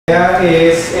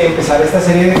Es empezar esta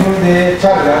serie de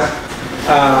charlas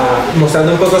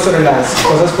mostrando un poco sobre las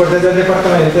cosas fuertes del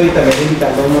departamento y también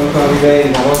invitando a un montón de,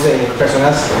 digamos, de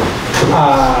personas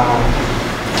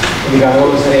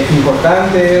digamos,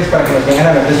 importantes para que nos vengan a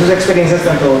hablar de sus experiencias,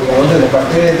 tanto, digamos, desde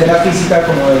parte de la física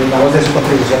como, digamos, de su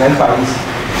contribución al país.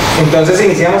 Entonces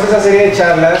iniciamos esa serie de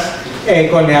charlas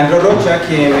con Leandro Rocha,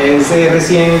 quien es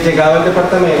recién llegado al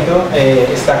departamento,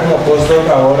 está como postdoc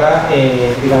ahora,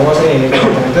 digamos, en el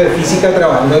Departamento de Física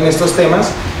trabajando en estos temas.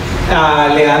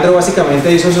 Leandro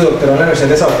básicamente hizo su doctorado en la Universidad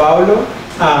de Sao Paulo,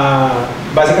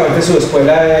 básicamente su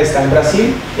escuela está en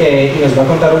Brasil y nos va a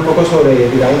contar un poco sobre,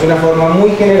 digamos, de una forma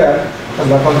muy general,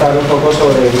 nos va a contar un poco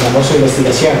sobre, digamos, su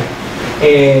investigación.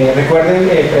 Recuerden,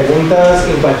 preguntas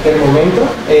en cualquier momento.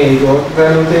 Yo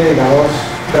realmente, digamos,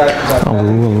 trato a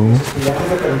los estudiantes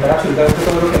de preguntar absolutamente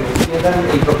todo lo que no entiendan.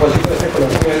 El propósito de este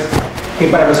coloquio es que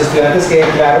para los estudiantes quede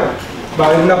claro. Va a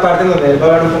haber una parte en donde él va a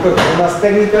hablar un poco de cosas más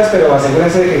técnicas, pero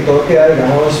asegúrense de que todo queda,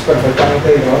 digamos,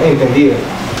 perfectamente, ¿no?, entendido.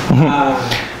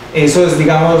 Eso es,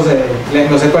 digamos,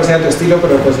 no sé cuál sea tu estilo,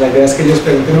 pero pues la idea es que ellos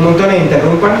pregunten un montón e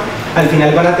interrumpan. Al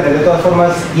final van a tener de todas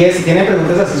formas 10, si tienen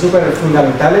preguntas así súper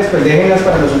fundamentales, pues déjenlas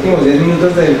para los últimos 10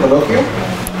 minutos del coloquio.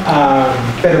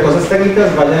 Pero cosas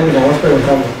técnicas vayan, digamos,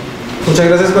 preguntando. Muchas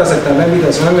gracias por aceptar la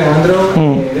invitación, Alejandro.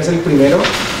 Eres el primero.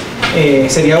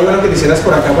 Sería bueno que te hicieras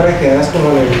por acá para que quedaras como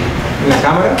en la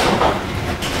cámara.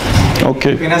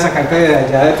 Ok. Pena sacarte de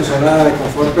allá de tu zona de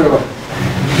confort, pero...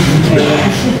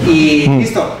 y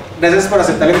listo. Gracias por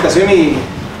aceptar la invitación y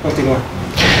continúa.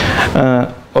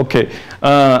 Okay.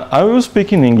 I will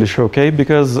speak in English, okay?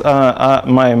 Because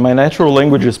my natural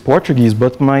language is Portuguese,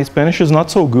 but my Spanish is not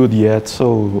so good yet.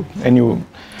 So, anyway,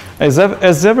 is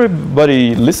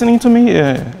everybody listening to me?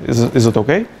 Is it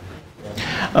okay?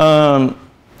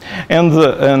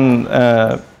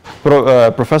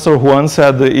 Professor Juan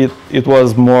said it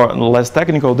was more or less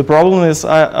technical. The problem is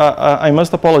I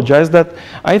must apologize that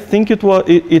I think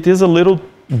it is a little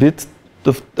bit.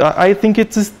 I think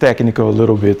it is technical a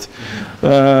little bit.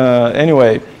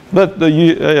 Anyway, but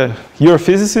you're a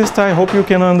physicist. I hope you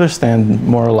can understand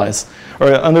more or less,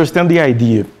 or understand the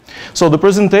idea. So the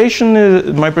presentation,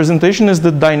 my presentation is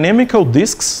the dynamical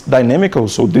disks. Dynamical,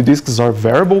 so the disks are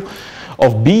variable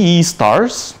of BE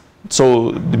stars.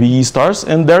 So the BE stars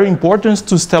and their importance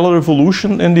to stellar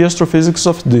evolution and the astrophysics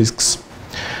of disks.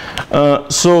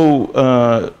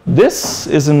 This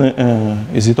is an,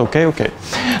 is it okay? Okay.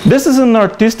 This is an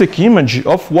artistic image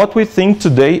of what we think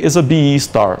today is a BE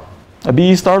star. A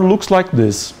BE star looks like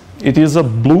this. It is a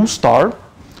blue star,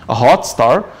 a hot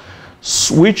star,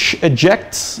 which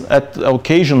ejects at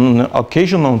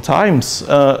occasional times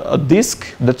a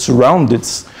disk that surrounds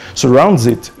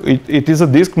it. It is a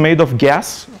disk made of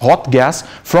gas, hot gas,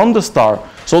 from the star.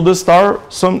 So the star,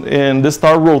 the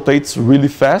star rotates really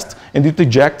fast, and it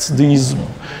ejects these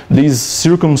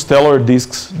circumstellar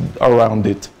disks around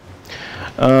it.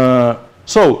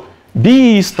 So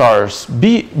BE stars.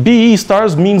 BE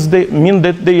stars mean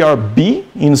that they are B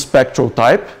in spectral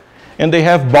type, and they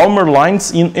have Balmer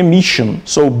lines in emission.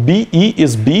 So BE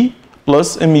is B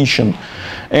plus emission.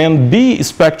 And B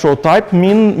spectral type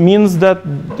means that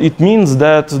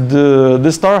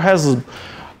the star has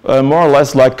more or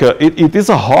less like it is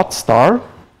a hot star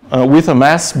with a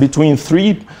mass between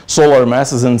 3 solar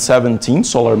masses and 17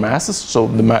 solar masses. So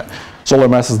the solar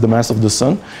mass is the mass of the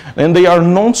sun, and they are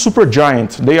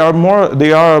non-supergiant. They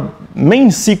are main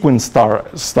sequence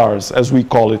stars, as we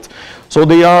call it. So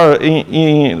they are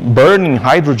burning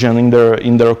hydrogen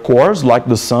in their cores, like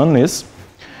the sun is.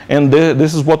 And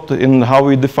this is how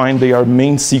we define they are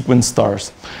main sequence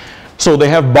stars. So they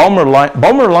have Balmer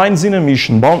lines in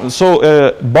emission.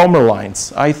 Balmer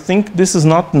lines. I think this is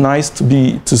not nice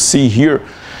to see here,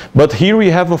 but here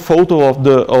we have a photo of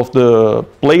the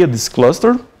Pleiades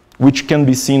cluster, which can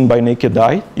be seen by naked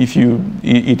eye if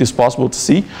it is possible to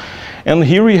see. And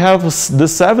here we have the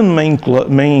 7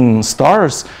 main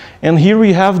stars, and here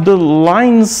we have the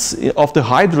lines of the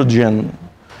hydrogen.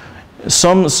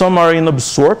 Some are in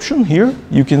absorption here,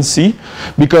 you can see,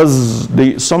 because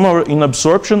some are in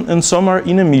absorption and some are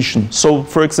in emission. So,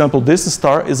 for example, this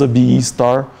star is a BE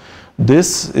star,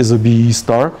 this is a BE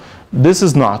star, this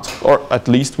is not, or at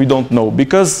least we don't know,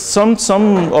 because some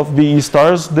of BE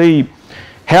stars, they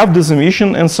have this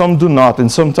emission and some do not,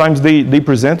 and sometimes they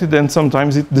present it and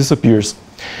sometimes it disappears.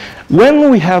 When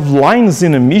we have lines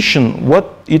in emission,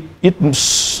 what it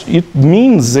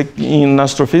means in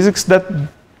astrophysics that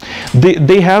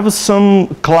they have some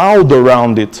cloud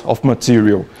around it of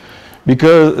material,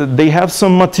 because they have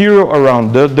some material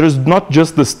around. There's not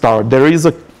just the star. There is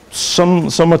some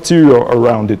material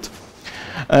around it,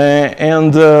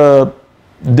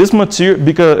 this material,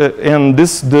 because and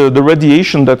the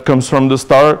radiation that comes from the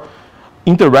star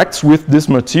interacts with this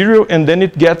material, and then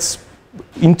it gets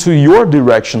into your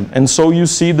direction, and so you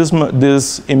see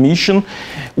this emission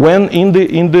when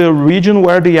in the region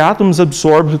where the atoms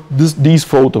absorb these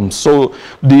photons. So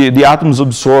the atoms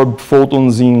absorb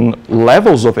photons in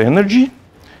levels of energy,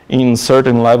 in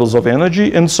certain levels of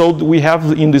energy, and so we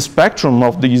have in the spectrum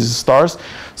of these stars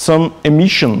some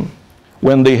emission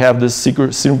when they have this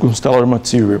circumstellar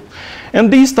material.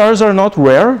 And these stars are not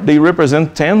rare. They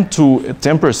represent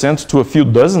 10% to a few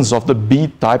dozens of the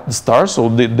B-type stars. So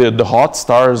the hot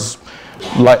stars,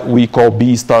 like we call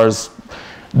B stars,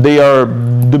 they are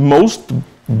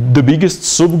the biggest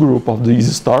subgroup of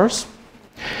these stars.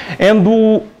 And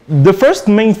the first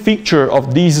main feature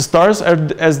of these stars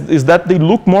is that they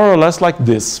look more or less like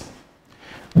this.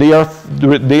 They are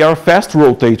fast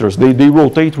rotators. They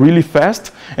rotate really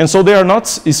fast, and so they are not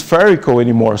spherical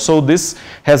anymore. So this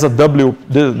has the W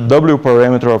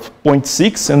parameter of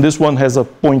 0.6, and this one has a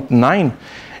 0.9,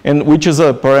 and which is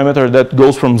a parameter that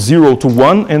goes from 0 to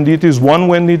 1, and it is 1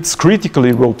 when it's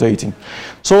critically rotating.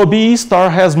 So a BE star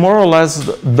has more or less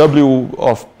W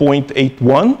of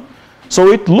 0.81.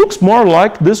 So it looks more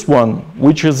like this one,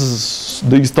 which is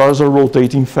these stars are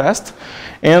rotating fast.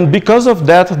 And because of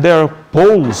that, their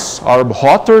poles are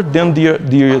hotter than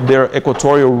their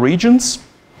equatorial regions.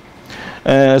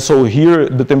 So here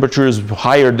the temperature is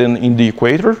higher than in the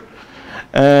equator.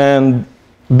 And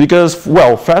because,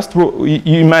 well,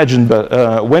 you imagine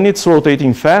that when it's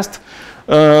rotating fast,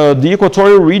 the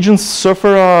equatorial regions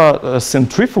suffer a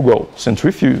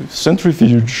centrifuge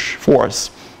force.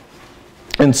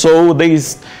 And so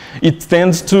it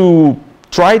tends to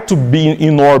try to be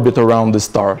in orbit around the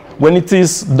star. When it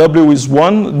is W is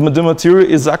 1, the material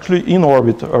is actually in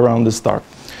orbit around the star.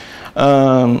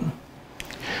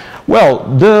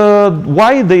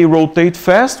 Why they rotate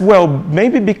fast? Well,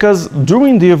 maybe because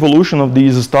during the evolution of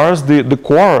these stars, the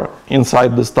core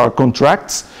inside the star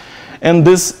contracts, and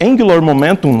this angular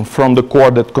momentum from the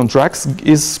core that contracts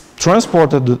is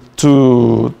transported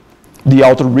to the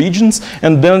outer regions,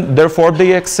 and then therefore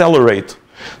they accelerate.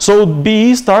 So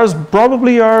BE stars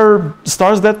probably are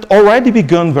stars that already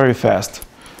begun very fast.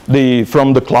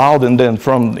 From the cloud and then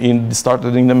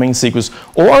started in the main sequence.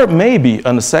 Or maybe,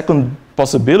 and a second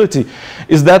possibility,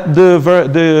 is that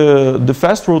the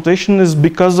fast rotation is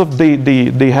because of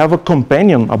they have a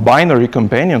companion, a binary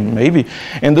companion maybe,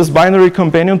 and this binary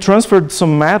companion transferred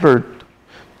some matter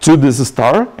to this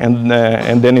star, and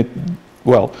then it,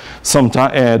 well,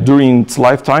 sometime during its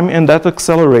lifetime, and that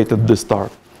accelerated the star,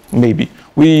 maybe.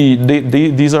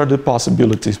 These are the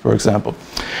possibilities, for example.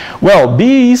 Well,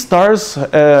 BE stars,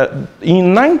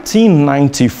 in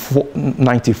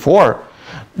 1994,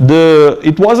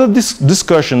 it was a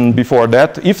discussion before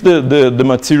that if the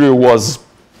material was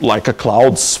like a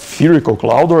cloud, spherical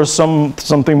cloud, or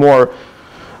something more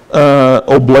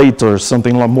oblate, or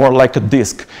something more like a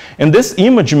disk. And this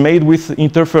image made with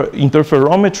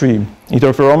interferometry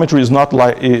is not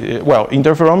like, well,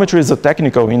 interferometry is a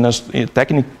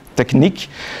technique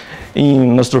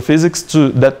in astrophysics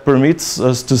that permits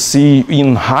us to see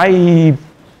in high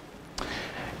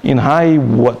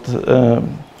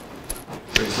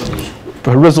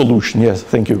resolution. Yes,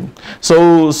 thank you.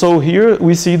 So here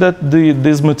we see that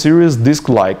this material is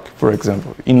disk-like, for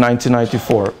example, in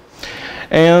 1994.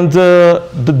 And the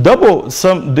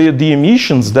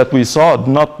emissions that we saw,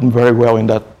 not very well in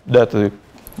that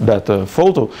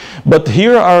photo, but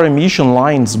here are emission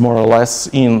lines more or less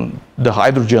in the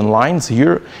hydrogen lines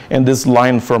here, and this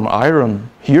line from iron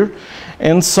here,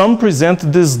 and some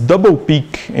present this double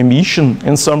peak emission,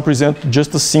 and some present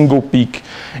just a single peak,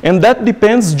 and that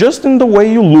depends just in the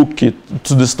way you look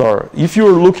to the star. If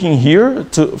you're looking here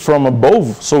from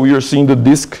above, so you're seeing the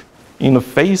disk in your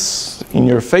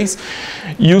face,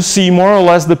 you see more or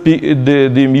less the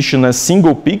emission as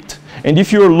single peaked, and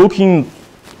if you're looking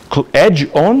edge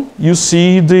on, you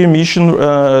see the emission,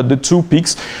 the two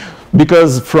peaks,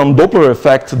 because from Doppler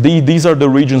effect, these are the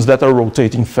regions that are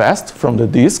rotating fast from the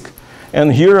disk,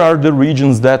 and here are the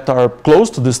regions that are close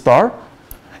to the star,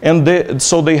 and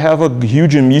so they have a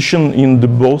huge emission in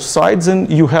both sides, and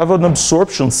you have an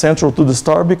absorption central to the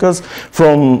star because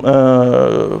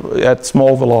at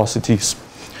small velocities.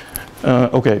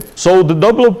 Okay, so the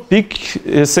double peak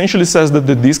essentially says that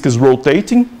the disk is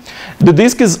rotating. The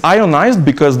disk is ionized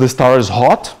because the star is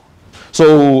hot.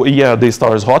 So yeah, the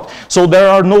star is hot. So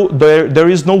there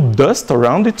is no dust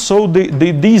around it. So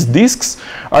these disks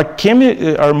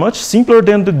are much simpler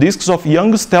than the disks of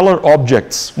young stellar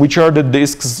objects, which are the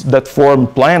disks that form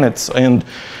planets and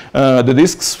The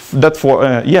disks that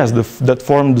that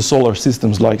form the solar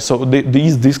systems,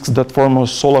 these disks that form our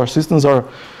solar systems are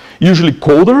usually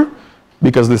colder,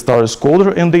 because the star is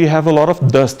colder, and they have a lot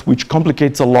of dust, which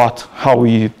complicates a lot how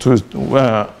we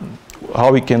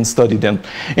can study them.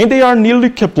 And they are nearly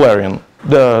Keplerian.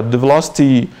 The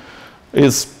velocity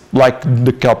is like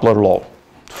the Kepler law.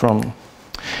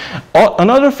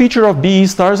 Another feature of BE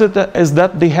stars is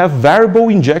that they have variable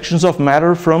injections of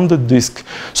matter from the disk.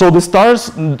 So this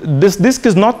disk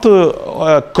is not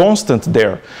constant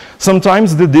there.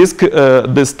 Sometimes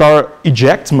the star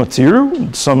ejects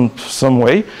material some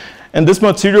way, and this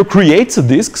material creates a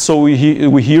disk. So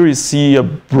we see a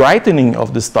brightening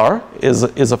of the star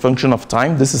is a function of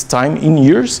time. This is time in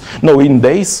years, no, in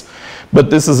days, but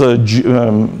this is a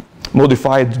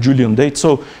modified Julian date.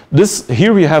 So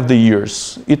here we have the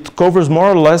years. It covers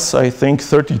more or less, I think,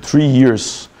 33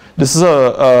 years. This is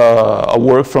a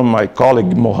work from my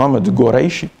colleague Mohamed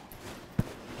Ghoreishi.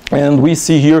 And we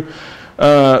see here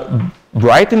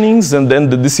brightenings and then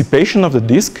the dissipation of the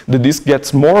disk. The disk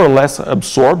gets more or less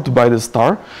absorbed by the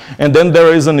star. And then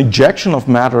there is an ejection of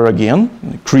matter again.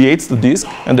 It creates the disk,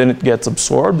 and then it gets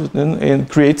absorbed and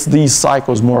creates these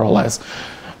cycles more or less.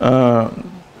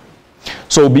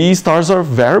 So BE stars are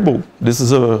variable. This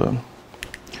is a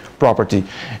property.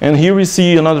 And here we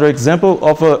see another example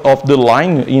of the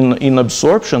line in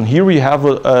absorption. Here we have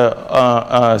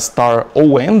a star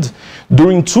O end.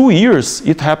 During 2 years,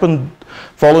 it happened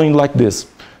following like this.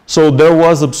 So there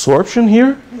was absorption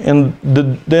here, and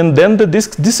then the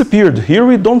disk disappeared. Here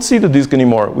we don't see the disk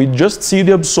anymore. We just see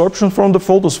the absorption from the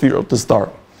photosphere of the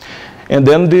star. And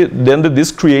then the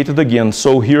disk created again.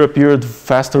 So here appeared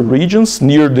faster regions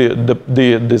near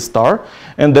the star,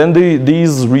 and then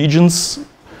these regions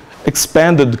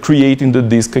expanded, creating the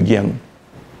disk again.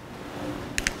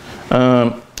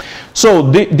 So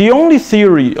the only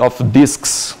theory of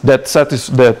disks that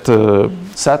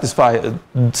satisfies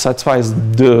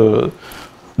the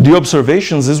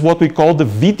observations is what we call the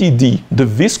VDD, the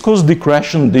viscous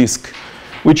decretion disk,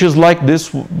 which is like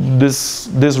this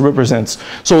represents.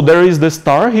 So there is the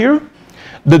star here.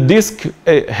 The disk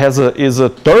is a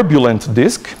turbulent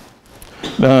disk.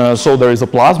 So there is a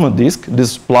plasma disk.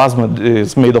 This plasma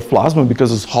is made of plasma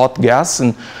because it's hot gas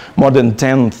and more than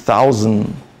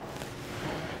 10,000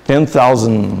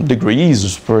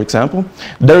 degrees, for example.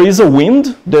 There is a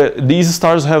wind. These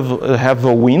stars have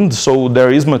a wind, so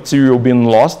there is material being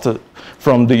lost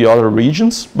from the other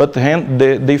regions, but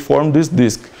they form this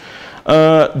disk.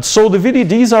 So the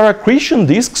VDDs are accretion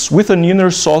disks with an inner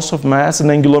source of mass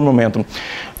and angular momentum.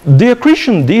 The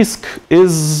accretion disk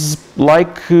is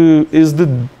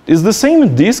the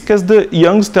same disk as the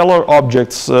young stellar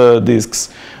objects disks,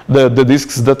 the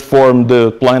disks that form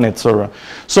the planets.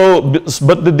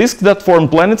 But the disks that form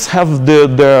planets have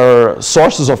their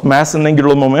sources of mass and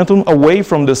angular momentum away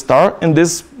from the star, and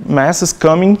this mass is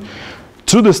coming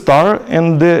to the star,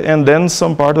 and then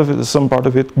some part of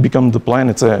it becomes the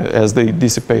planets as they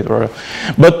dissipate.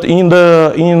 But in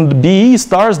the BE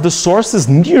stars, the source is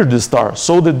near the star,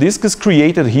 so the disk is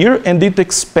created here, and it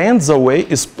expands away,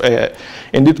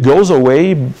 and it goes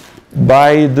away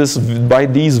by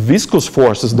these viscous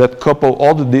forces that couple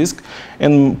all the disk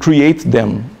and create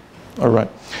them. All right.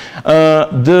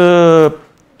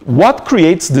 What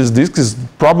creates this disk is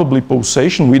probably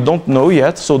pulsation. We don't know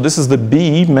yet. So this is the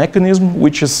BE mechanism,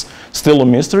 which is still a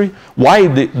mystery. Why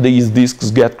these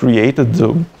disks get created?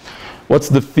 What's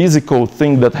the physical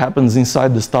thing that happens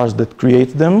inside the stars that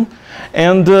create them?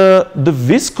 And the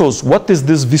viscous, what is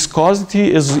this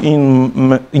viscosity is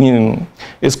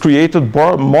created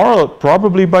more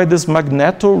probably by this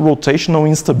magneto-rotational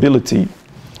instability,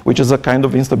 which is a kind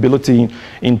of instability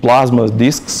in plasma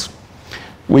disks,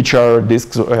 which are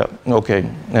disks,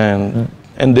 and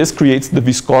this creates the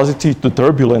viscosity, the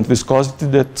turbulent viscosity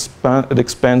that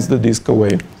expands the disk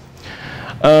away.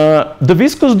 The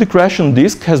viscous decretion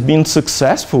disk has been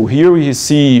successful. Here we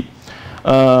see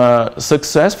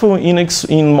successful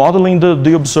in modeling the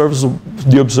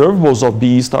observables of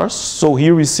BE stars. So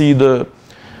here we see the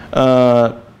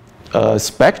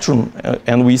spectrum,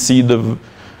 and we see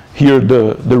here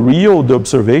the real, the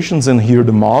observations, and here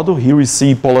the model. Here we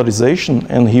see polarization,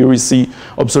 and here we see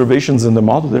observations in the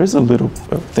model. There is a little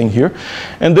thing here,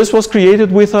 and this was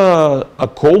created with a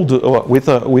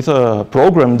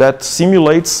program that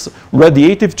simulates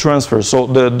radiative transfer. So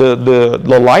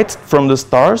the light from the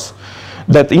stars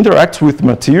that interacts with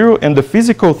material and the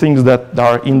physical things that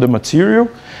are in the material,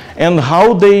 and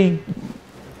how they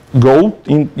go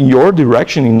in your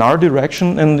direction, in our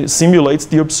direction, and it simulates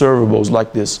the observables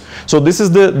like this. So this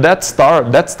is that star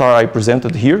I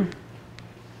presented here.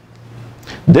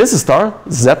 This star,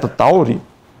 Zeta Tauri,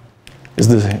 is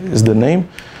the name.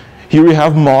 Here we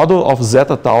have model of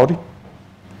Zeta Tauri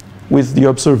with the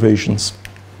observations.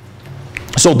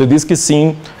 So the disk is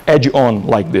seen edge on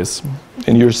like this,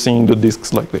 and you're seeing the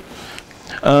disks like this.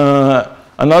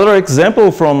 Another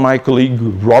example from my colleague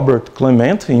Robert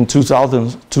Clement in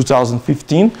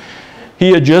 2015,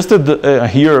 he adjusted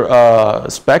here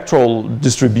spectral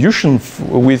distribution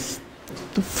with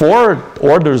 4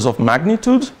 orders of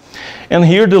magnitude, and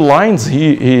here the lines,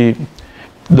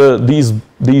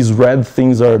 these red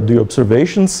things are the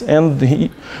observations, and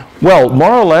well,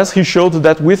 more or less he showed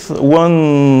that with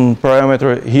one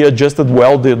parameter he adjusted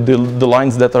well the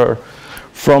lines that are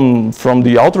from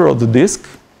the outer of the disk,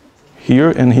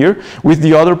 here and here. With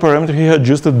the other parameter he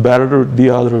adjusted better the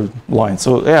other line.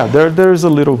 So yeah, there is a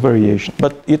little variation,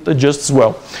 but it adjusts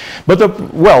well. But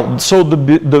well, so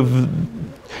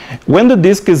when the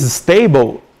disk is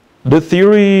stable, the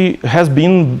theory has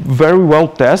been very well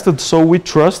tested, so we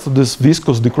trust this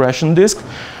viscous decretion disk.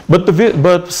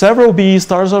 But several BE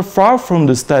stars are far from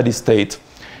the steady state.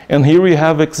 And here we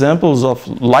have examples of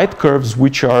light curves,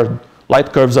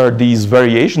 light curves are these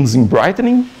variations in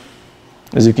brightening.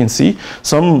 As you can see,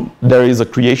 there is a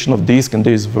creation of disk and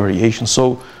there is variation.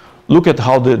 So look at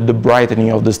how the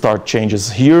brightening of the star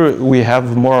changes. Here we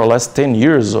have more or less 10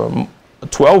 years or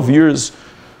 12 years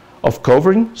of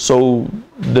covering. So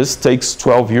this takes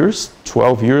 12 years.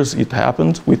 12 years it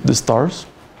happened with the stars,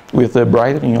 with the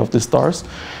brightening of the stars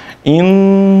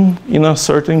in a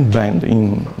certain band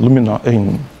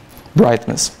in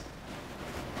brightness.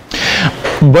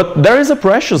 But there is a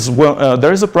precious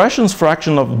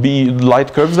fraction of the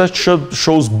light curves that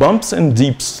shows bumps and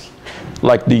dips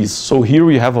like these. So here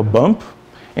we have a bump,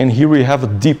 and here we have a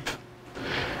dip,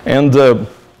 and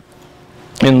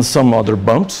some other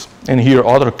bumps, and here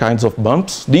other kinds of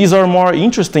bumps. These are more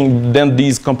interesting than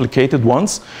these complicated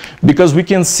ones, because we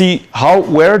can see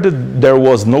where there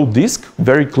was no disk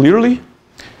very clearly.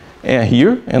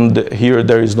 Here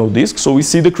there is no disk, so we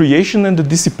see the creation and the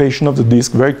dissipation of the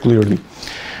disk very clearly.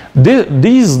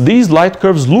 These light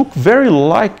curves look very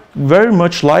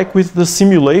much like with the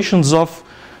simulations of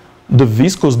the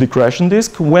viscous decretion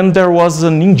disk. When there was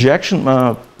an injection,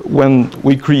 when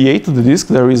we created the disk,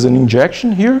 there is an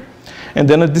injection here, and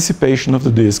then a dissipation of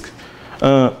the disk.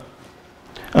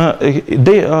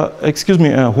 Excuse me,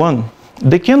 Juan.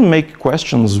 They can make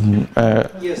questions.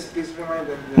 Yes, please remind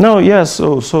them. No, yes,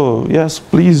 so yes,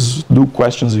 please do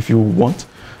questions if you want.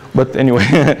 But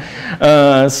anyway,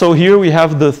 so here we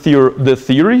have the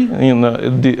theory in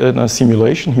a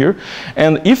simulation here.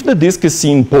 And if the disk is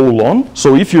seen pole on,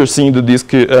 so if you're seeing the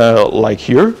disk like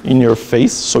here in your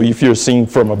face, so if you're seeing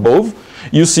from above,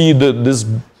 you see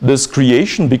this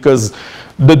creation because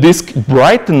the disk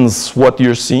brightens what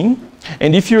you're seeing.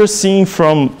 And if you're seeing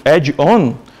from edge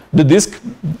on, the disk,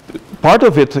 part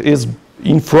of it is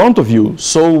in front of you.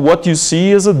 So what you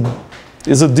see is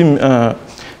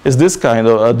this kind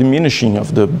of a diminishing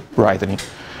of the brightening,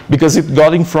 because it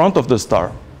got in front of the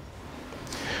star.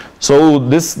 So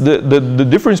the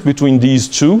difference between these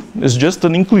two is just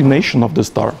an inclination of the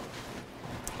star.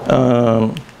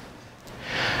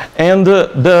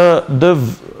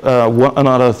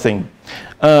 Another thing.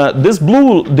 This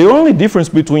blue, the only difference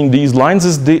between these lines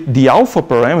is the alpha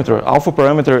parameter. Alpha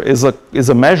parameter is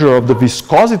a measure of the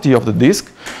viscosity of the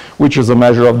disk, which is a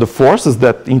measure of the forces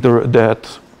that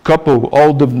couple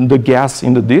all the gas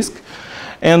in the disk.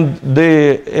 And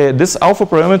this alpha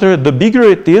parameter, the bigger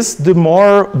it is, the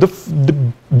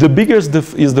bigger is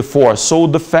the force. So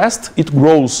the fast it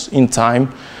grows in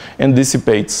time and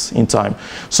dissipates in time.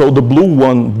 So the blue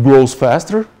one grows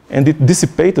faster and it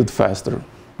dissipated faster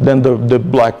than the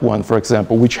black one, for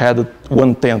example, which had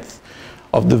 1/10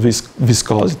 of the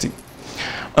viscosity. Is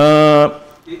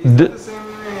it the same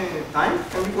time?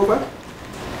 Can we go back?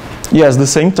 Yes, the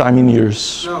same time in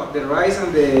years. No, the rise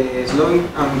and the slowing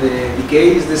and the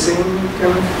decay is the same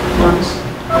kind of ones?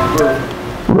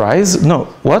 Rise? No,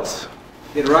 what?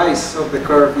 The rise of the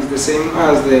curve is the same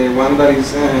as the one that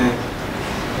is,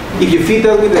 if you fit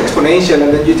that with the exponential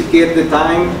and then you get the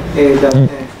time,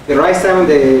 the rise time and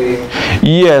the...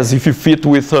 Yes, if you fit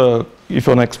with if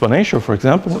an exponential, for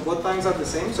example. So both times are the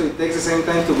same? So it takes the same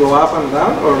time to go up and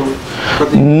down? Or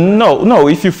no,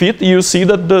 if you fit, you see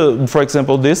that, for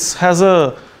example, this has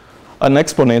an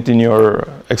exponent in your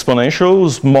exponential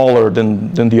smaller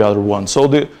than the other one. So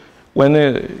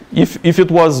if it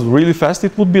was really fast,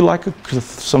 it would be like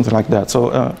something like that.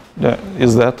 So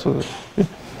is that...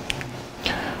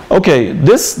 Okay,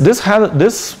 this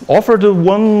offered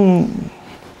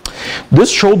this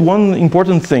showed one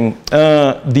important thing.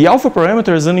 The alpha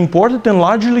parameter is an important and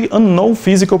largely unknown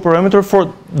physical parameter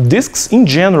for disks in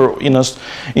general in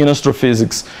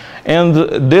astrophysics. And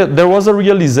there was a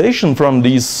realization from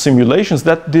these simulations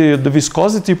that the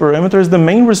viscosity parameter is the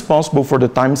main responsible for the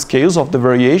time scales of the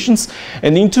variations.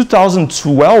 And in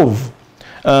 2012,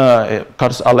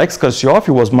 Alex Kassioff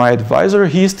was my advisor.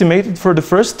 He estimated for the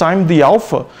first time the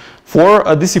alpha for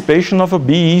a dissipation of a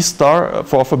BE star.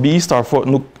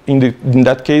 In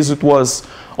that case, it was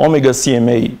omega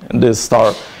CMA, this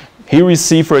star. Here we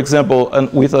see, for example,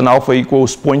 with an alpha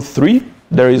equals 0.3,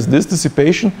 there is this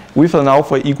dissipation. With an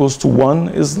alpha equals to 1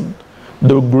 is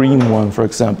the green one, for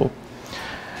example.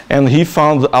 And he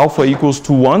found alpha equals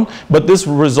to 1, but this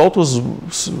result was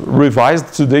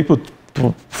revised today to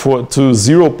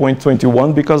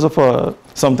 0.21 because of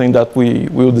something that we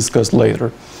will discuss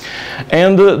later.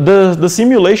 And the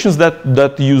simulations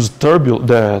that use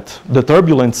the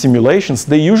turbulent simulations,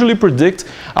 they usually predict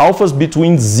alphas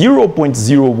between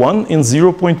 0.01 and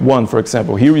 0.1, for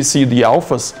example. Here we see the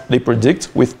alphas they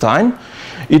predict with time.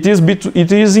 It is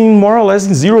in more or less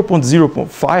in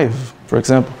 0.05, for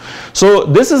example. So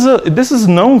this is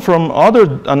known from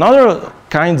another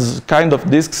kind of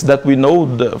disks that we know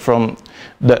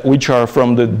which are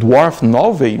from the dwarf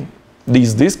novae.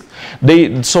 These disks,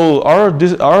 so our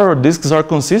disks are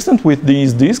consistent with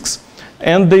these disks,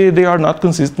 and they are not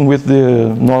consistent with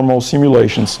the normal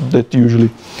simulations that usually.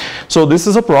 So this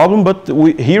is a problem, but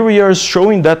here we are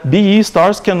showing that BE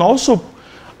stars can also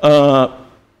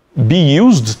be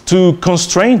used to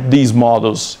constrain these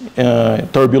models,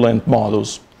 turbulent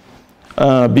models,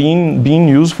 being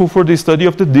useful for the study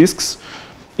of the disks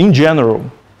in general.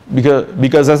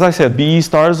 Because as I said, BE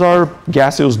stars are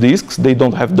gaseous disks. They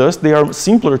don't have dust. They are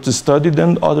simpler to study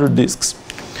than other disks.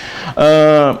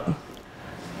 And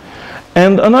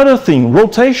another thing,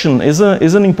 rotation is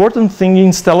an important thing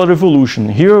in stellar evolution.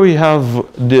 Here we have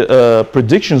the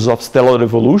predictions of stellar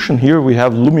evolution. Here we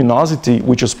have luminosity,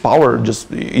 which is power,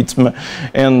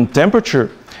 and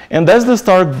temperature. And as the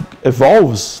star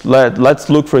evolves, let's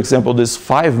look, for example, this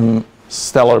 5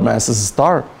 stellar masses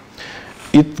star.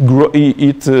 It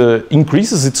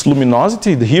increases its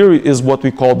luminosity. Here is what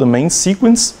we call the main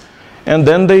sequence, and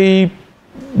then they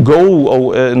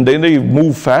go and then they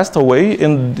move fast away,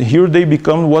 and here they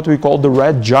become what we call the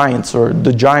red giants, or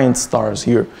the giant stars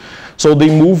here. So they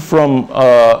move from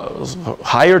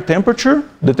higher temperature.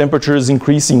 The temperature is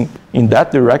increasing in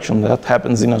that direction. That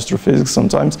happens in astrophysics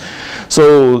sometimes.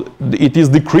 So it is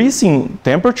decreasing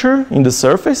temperature in the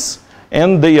surface,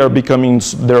 and they are becoming,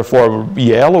 therefore,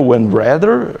 yellow and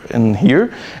redder in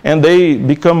here, and they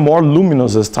become more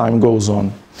luminous as time goes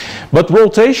on. But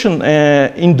rotation,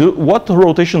 what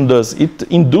rotation does? It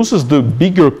induces the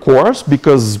bigger cores,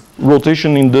 because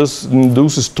rotation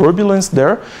induces turbulence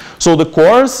there. So the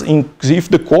cores, if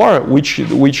the core,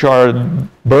 which are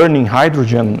burning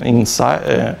hydrogen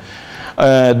inside,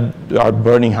 are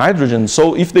burning hydrogen.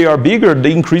 So if they are bigger,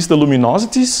 they increase the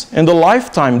luminosities and the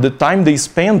lifetime, the time they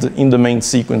spend in the main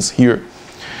sequence here.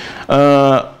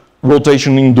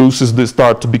 Rotation induces the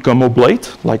star to become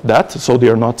oblate, like that, so they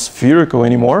are not spherical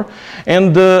anymore.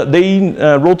 And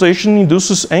rotation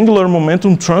induces angular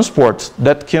momentum transport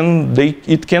that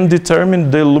it can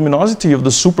determine the luminosity of the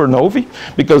supernovae,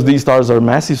 because these stars are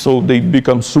massive, so they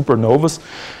become supernovas.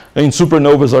 And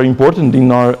supernovas are important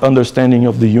in our understanding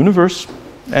of the universe.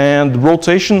 And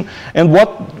rotation, and what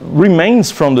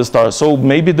remains from the stars. So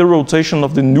maybe the rotation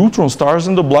of the neutron stars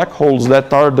and the black holes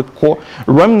that are the core,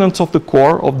 remnants of the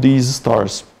core of these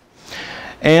stars.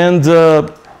 And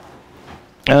as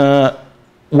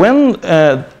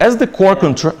the core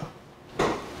contracts...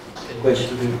 Why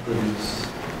should we produce?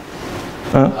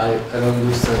 I don't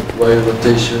understand why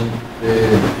rotation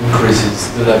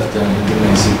increases the lifetime in the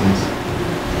main sequence.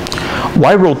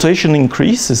 Why rotation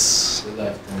increases? The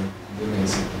lifetime in the main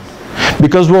sequence.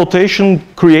 Because rotation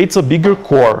creates a bigger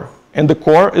core, and the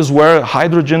core is where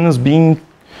hydrogen is being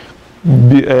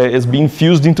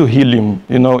fused into helium.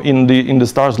 You know, in the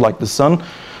stars like the sun,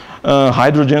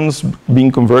 hydrogen is being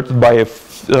converted by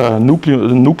a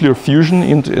nuclear fusion,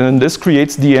 and this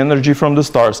creates the energy from the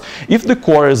stars. If the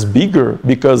core is bigger,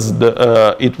 because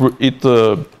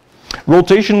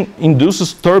rotation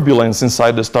induces turbulence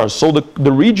inside the stars. So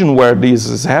the region where this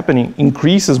is happening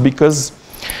increases because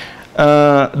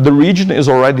the region is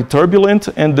already turbulent,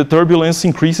 and the turbulence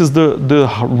increases the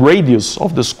radius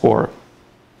of the core,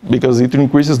 because it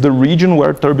increases the region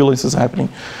where turbulence is happening.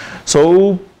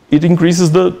 So it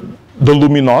increases the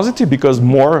luminosity because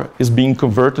more is being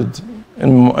converted,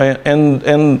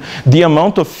 and the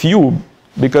amount of fuel,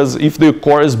 because if the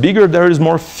core is bigger, there is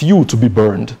more fuel to be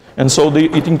burned. And so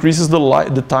it increases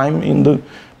the time in the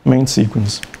main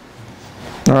sequence.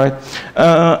 All right.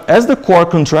 As the core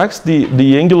contracts,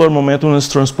 the angular momentum is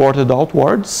transported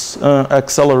outwards,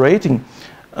 accelerating.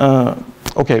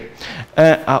 Okay.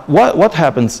 What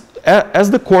happens? As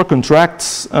the core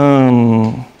contracts,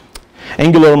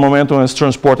 angular momentum is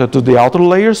transported to the outer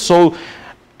layers. So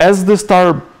as the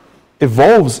star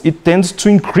evolves, it tends to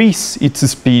increase its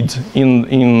speed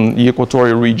in the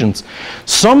equatorial regions.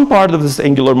 Some part of this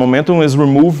angular momentum is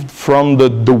removed from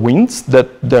the winds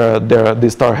that the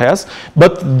star has,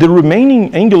 but the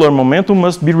remaining angular momentum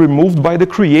must be removed by the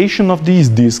creation of these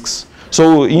disks.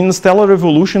 So in stellar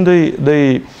evolution,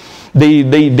 they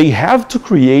have to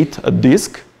create a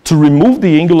disk to remove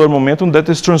the angular momentum that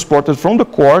is transported from the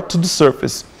core to the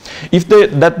surface. If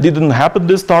that didn't happen,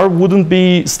 the star wouldn't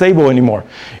be stable anymore.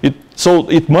 So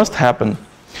it must happen.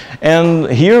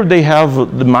 And here they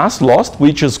have the mass lost,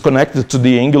 which is connected to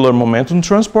the angular momentum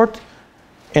transport,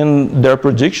 and their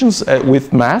predictions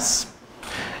with mass.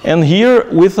 And here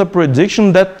with a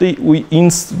prediction that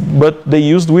but they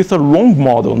used with a wrong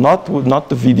model, not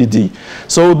the VDD.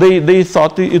 So they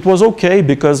thought it was okay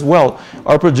because, well,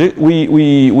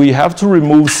 we have to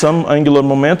remove some angular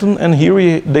momentum, and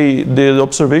here the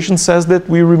observation says that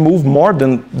we remove more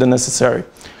than necessary.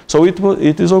 So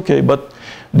it is okay, but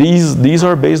these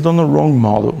are based on the wrong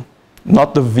model,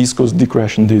 not the viscous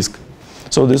decretion disk.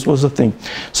 So this was the thing.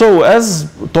 So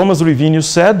as Thomas Rivinius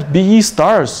said, BE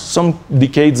stars, some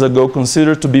decades ago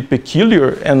considered to be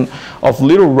peculiar and of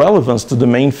little relevance to the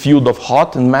main field of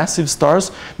hot and massive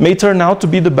stars, may turn out to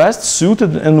be the best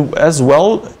suited and as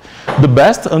well the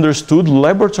best understood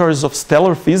laboratories of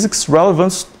stellar physics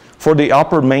relevance for the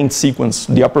upper main sequence,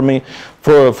 the upper main,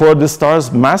 for the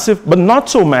stars massive, but not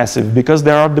so massive because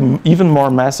they are even more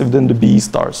massive than the BE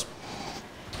stars.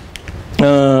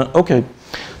 Okay.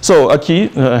 So aqui,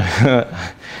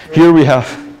 here we have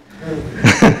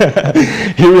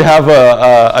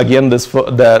again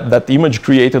that image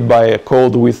created by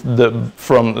Cold with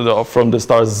from the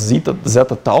stars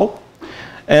Zeta Tau,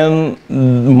 and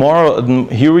more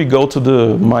here we go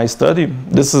to my study.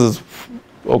 This is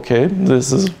okay.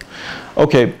 This is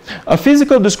okay. A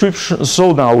physical description.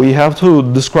 So now we have to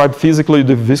describe physically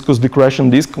the viscous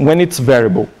decretion disk when it's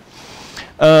variable.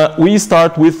 We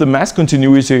start with the mass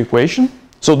continuity equation.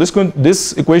 So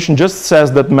this equation just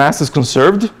says that mass is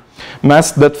conserved,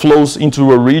 mass that flows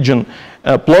into a region,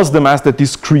 plus the mass that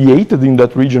is created in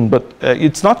that region, but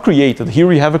it's not created. Here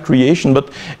we have a creation, but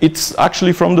it's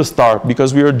actually from the start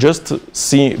because we are just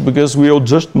we'll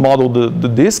just model the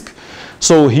disk.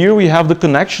 So here we have the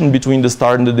connection between the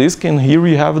star and the disk, and here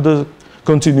we have the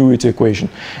continuity equation.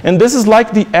 And this is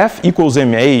like the F equals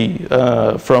ma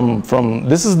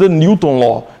this is the Newton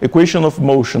law, equation of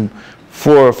motion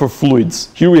for fluids.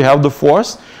 Here we have the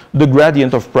force, the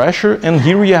gradient of pressure, and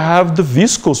here we have the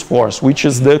viscous force, which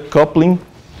is the coupling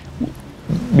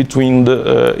between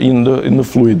in the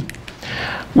fluid.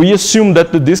 We assume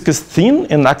that the disk is thin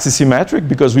and axisymmetric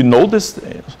because we know this,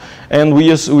 and we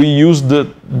use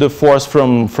the force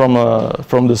from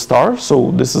the star. So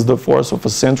this is the force of a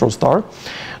central star.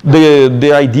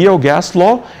 The ideal gas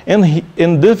law,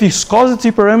 and the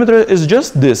viscosity parameter is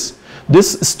just this.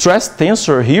 This stress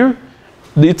tensor here,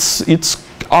 its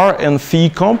R and phi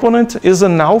component is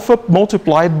an alpha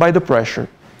multiplied by the pressure.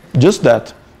 Just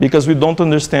that, because we don't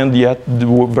understand yet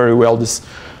very well this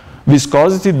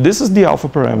viscosity. This is the alpha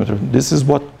parameter. This is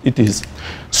what it is.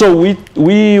 So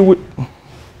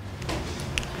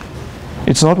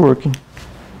it's not working.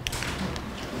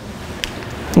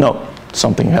 No,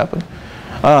 something happened.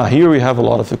 Here we have a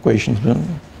lot of equations.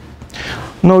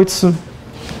 No, it's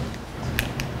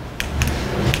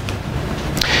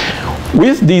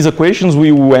with these equations,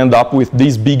 we will end up with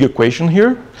this big equation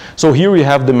here. So here we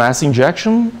have the mass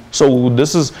injection. So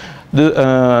this is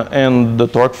and the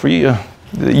torque free.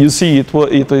 You see,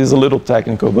 it is a little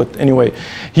technical, but anyway,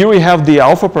 here we have the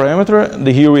alpha parameter.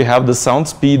 Here we have the sound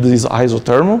speed is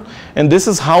isothermal, and this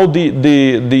is how this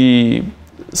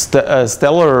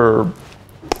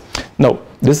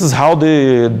is how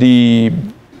the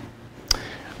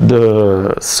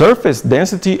surface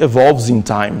density evolves in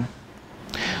time.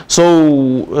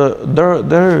 So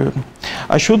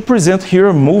I should present here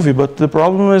a movie, but the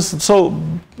problem is, so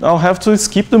I'll have to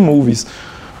skip the movies.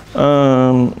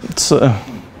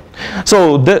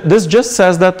 This just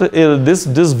says that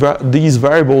these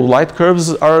variable light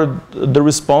curves are the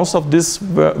response of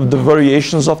the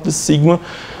variations of the sigma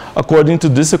according to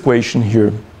this equation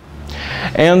here.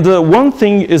 And one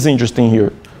thing is interesting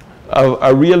here,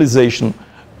 a realization.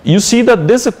 You see that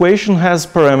this equation has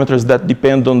parameters that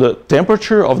depend on the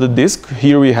temperature of the disk.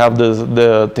 Here we have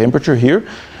the temperature here.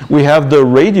 We have the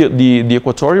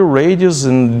equatorial radius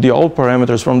and all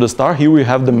parameters from the star. Here we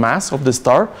have the mass of the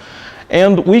star.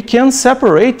 And we can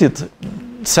separate it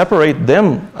separate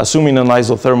them, assuming an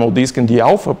isothermal disk and the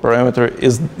alpha parameter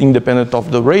is independent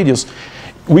of the radius,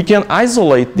 we can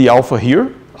isolate the alpha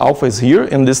here. Alpha is here,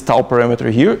 and this tau parameter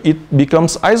here. It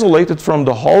becomes isolated from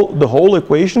the whole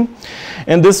equation,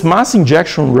 and this mass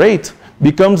injection rate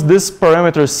becomes this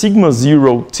parameter sigma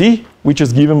 0 t, which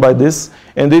is given by this,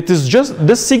 and it is just,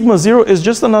 this sigma 0 is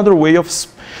just another way of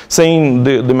saying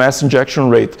the mass injection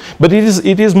rate. But it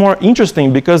is more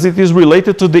interesting because it is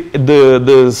related to the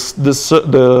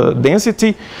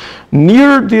density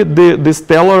near the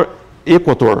stellar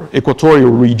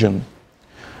equatorial region,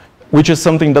 which is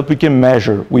something that we can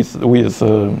measure with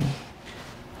the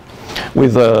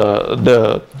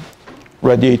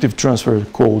radiative transfer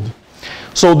code.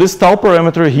 So this tau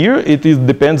parameter here,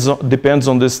 depends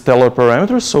on this stellar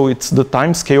parameter, so it's the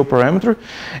time scale parameter.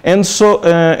 And so,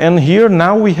 and here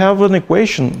now we have an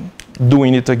equation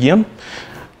doing it again.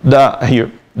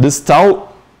 Here, this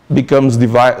tau becomes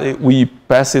divided, we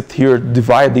pass it here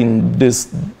dividing this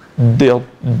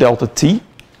delta t,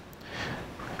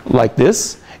 like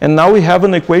this. And now we have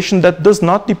an equation that does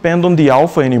not depend on the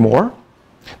alpha anymore,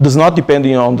 does not depend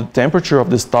on the temperature of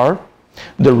the star,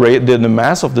 the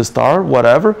mass of the star,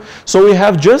 whatever. So we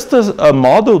have just a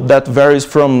model that varies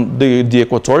from the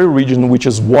equatorial region, which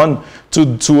is 1,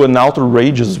 to an outer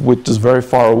radius, which is very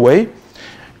far away.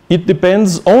 It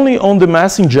depends only on the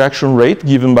mass injection rate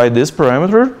given by this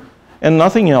parameter and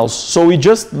nothing else. So we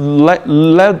just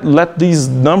let these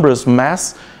numbers,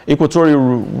 mass,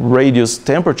 equatorial radius,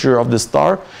 temperature of the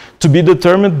star, to be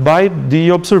determined by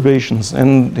the observations.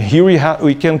 And here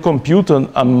we can compute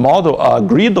a model, a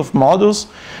grid of models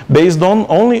based on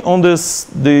only on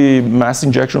the mass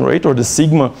injection rate, or the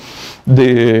sigma,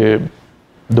 the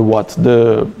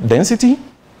density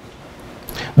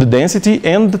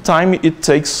and the time it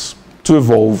takes to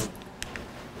evolve.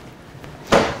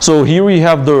 So here we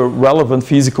have the relevant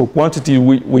physical quantity,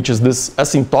 which is this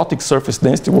asymptotic surface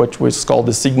density, which is called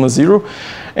the sigma 0,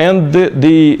 and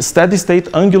the steady state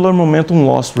angular momentum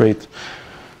loss rate.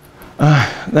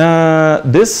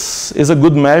 This is a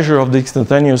good measure of the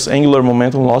instantaneous angular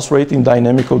momentum loss rate in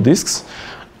dynamical disks.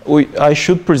 I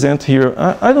should present here.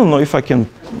 I don't know if I can.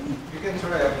 You can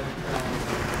try.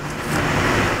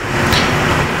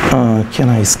 Can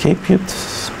I escape it?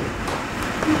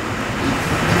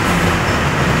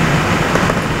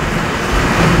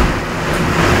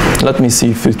 Let me see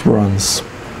if it runs.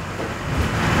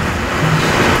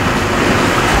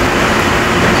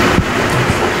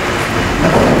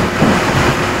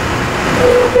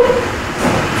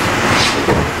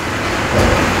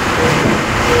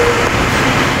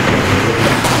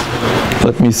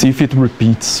 Let me see if it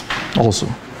repeats also.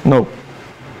 No.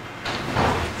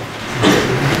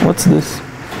 What's this?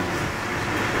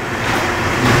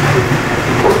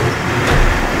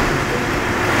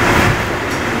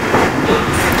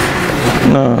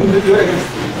 No.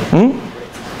 Hmm?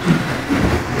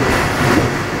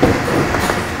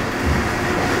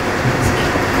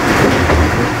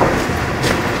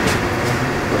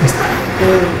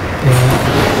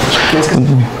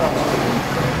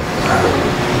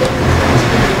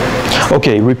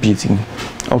 Okay, repeating.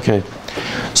 Okay.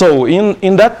 So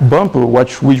in that bumper,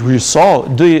 which we saw,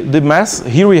 the mass,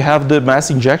 here we have the mass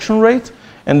injection rate,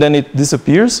 and then it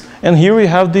disappears, and here we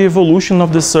have the evolution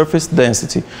of the surface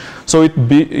density. So it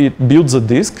builds a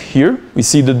disk here. We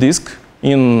see the disk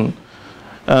in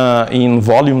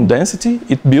volume density.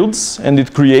 It builds and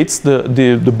it creates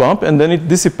the bump, and then it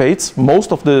dissipates.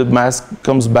 Most of the mass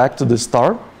comes back to the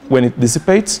star when it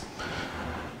dissipates.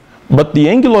 But the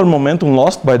angular momentum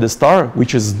lost by the star,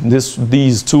 which is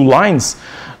these two lines,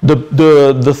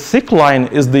 the thick line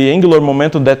is the angular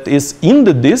momentum that is in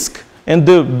the disk, and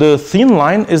the thin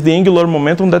line is the angular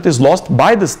momentum that is lost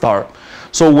by the star.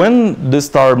 So when the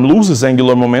star loses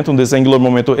angular momentum, this angular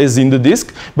momentum is in the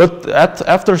disk, but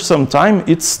after some time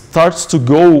it starts to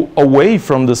go away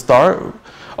from the star,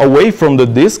 away from the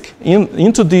disk,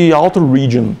 into the outer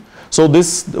region. So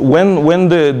this, when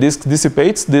the disk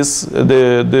dissipates,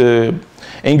 the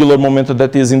angular momentum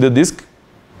that is in the disk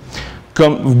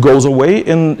goes away,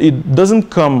 and it doesn't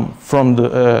come from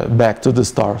the back to the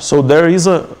star. So there is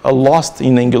a loss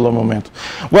in angular momentum.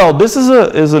 Well, this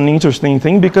is an interesting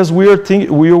thing, because we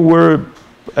were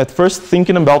at first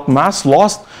thinking about mass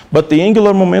loss, but the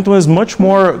angular momentum is much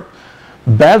more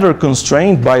better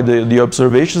constrained by the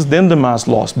observations than the mass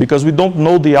loss, because we don't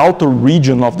know the outer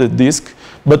region of the disk,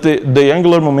 but the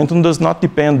angular momentum does not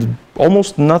depend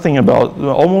almost nothing about,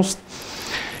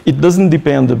 it doesn't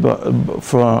depend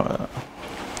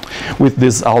with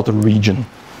this outer region.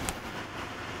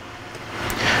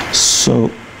 So,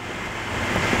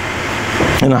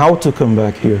 and how to come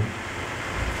back here?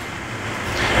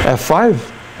 F5?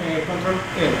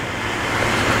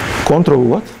 Control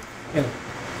what? L.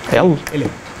 L? L.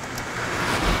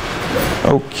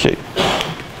 Okay.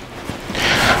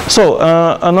 So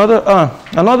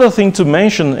another thing to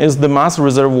mention is the mass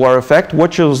reservoir effect.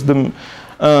 What shows the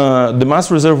mass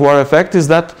reservoir effect is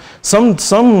that some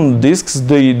disks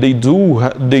they do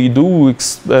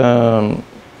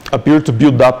appear to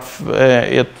build up.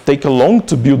 It take long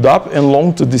to build up and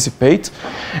long to dissipate,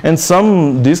 and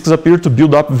some disks appear to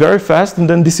build up very fast and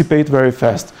then dissipate very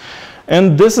fast.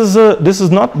 And this does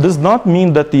not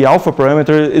mean that the alpha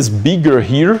parameter is bigger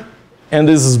here and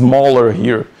is smaller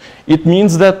here. It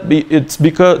means that it's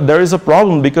because there is a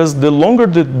problem, because the longer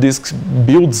the disk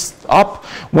builds up,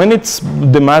 when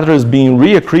the matter is being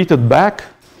reaccreted back,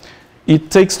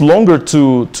 it takes longer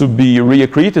to be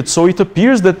reaccreted. So it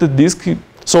appears that the disk,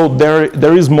 so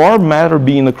there is more matter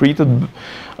being accreted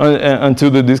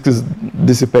until the disk is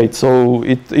dissipates. So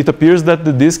it appears that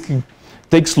the disk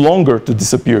takes longer to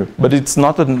disappear, but it's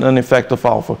not an effect of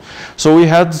alpha. So we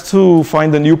had to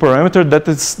find a new parameter that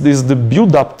is the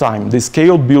build-up time, the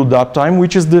scale build-up time,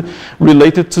 which is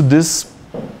related to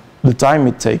the time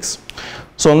it takes.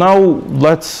 So now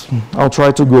I'll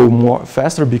try to go more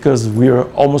faster because we are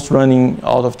almost running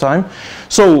out of time.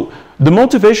 So the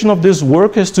motivation of this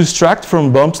work is to extract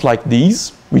from bumps like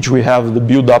these, which we have the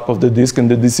build-up of the disk and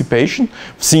the dissipation,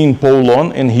 seen pole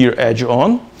on and here edge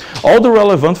on, all the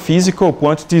relevant physical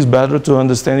quantities better to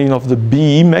understanding of the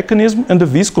BE mechanism and the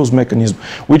viscous mechanism,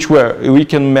 which we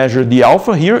can measure the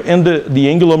alpha here and the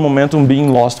angular momentum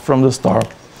being lost from the star.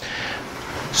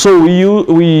 So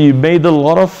we made a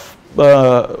lot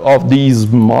of these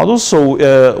models.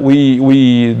 So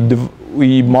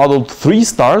we modeled 3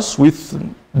 stars with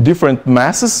different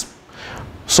masses.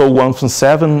 So 1 from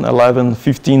 7, 11,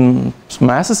 15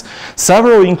 masses,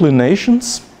 several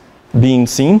inclinations being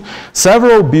seen,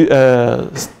 several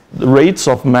rates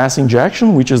of mass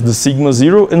injection, which is the sigma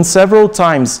 0, and several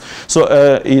times, so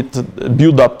it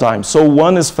build up time. So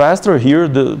one is faster here,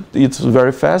 it's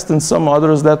very fast, and some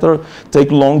others that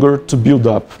take longer to build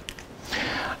up.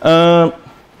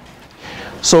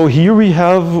 So here we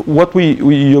have what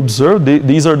we observed.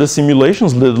 These are the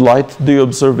simulations, the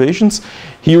observations.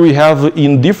 Here we have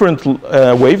in different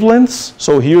wavelengths.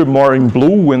 So here more in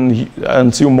blue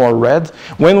until more red.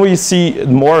 When we see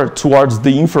more towards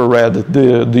the infrared,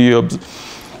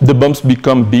 the bumps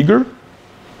become bigger.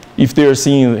 If they are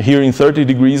seen here in 30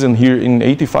 degrees and here in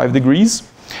 85 degrees.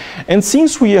 And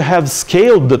since we have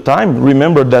scaled the time,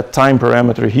 remember that time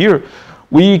parameter here,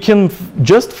 we can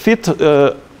just fit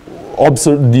the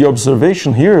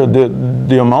observation here,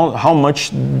 the amount, how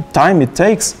much time it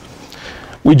takes,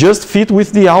 we just fit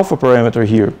with the alpha parameter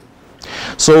here.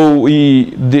 So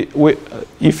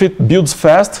if it builds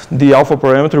fast, the alpha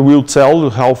parameter will tell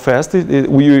how fast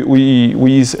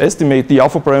we estimate the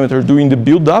alpha parameter during the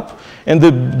build up and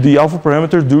the alpha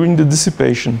parameter during the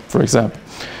dissipation, for example.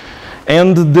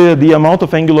 And the amount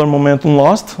of angular momentum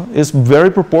lost is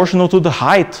very proportional to the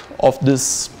height of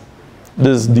these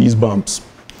bumps.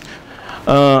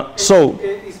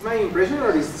 It's my impression,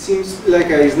 or it seems like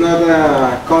it's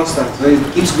not constant, so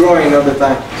it keeps growing all the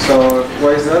time. So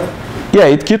why is that? Yeah,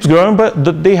 it keeps growing,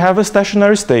 but they have a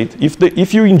stationary state.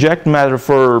 If you inject matter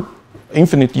for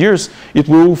infinite years, it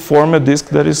will form a disk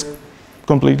that is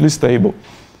completely stable.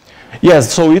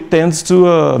 Yes, so it tends to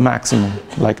a maximum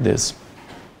like this.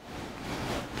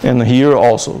 And here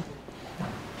also.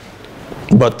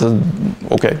 But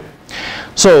okay.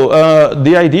 So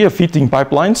the idea of fitting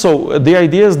pipeline, so the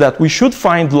idea is that we should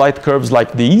find light curves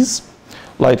like these,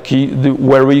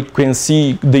 where we can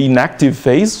see the inactive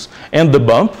phase and the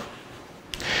bump.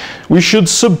 We should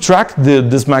subtract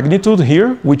this magnitude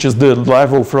here, which is the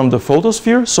level from the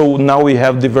photosphere. So now we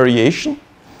have the variation.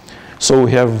 So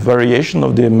we have variation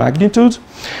of the magnitude.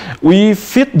 We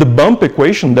fit the bump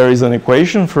equation, there is an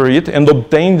equation for it, and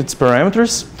obtain its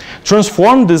parameters.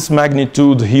 Transform this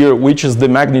magnitude here, which is the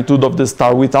magnitude of the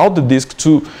star without the disk,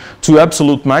 to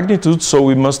absolute magnitude. So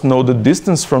we must know the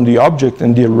distance from the object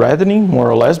and the reddening, more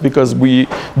or less, because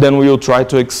then we will try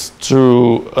to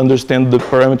understand the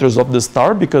parameters of the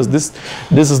star, because this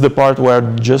is the part where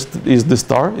just is the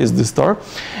star.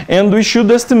 And we should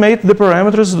estimate the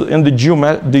parameters and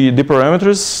the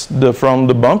parameters from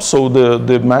the bump, so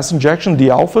the mass injection, the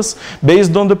alphas,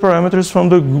 based on the parameters from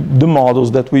the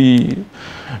models that we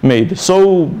made.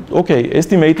 So, okay,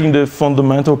 estimating the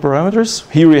fundamental parameters.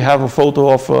 Here we have a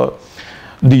photo of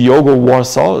the Yogo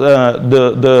Warsaw,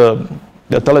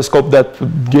 the telescope that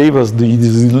gave us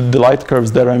the light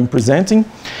curves that I'm presenting.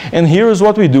 And here is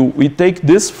what we do. We take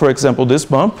this, for example, this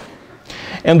bump,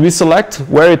 and we select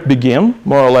where it began,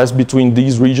 more or less between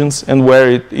these regions, and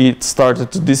where it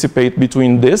started to dissipate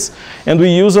between this. And we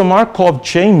use a Markov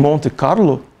chain Monte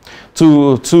Carlo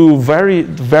to vary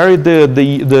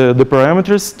the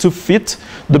parameters to fit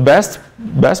the best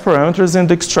parameters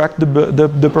and extract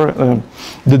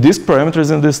the disk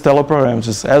parameters and the stellar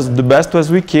parameters as the best as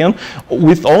we can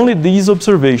with only these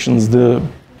observations, the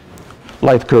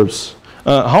light curves.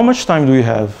 How much time do we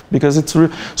have? Because it's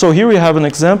so here we have an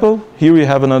example. Here we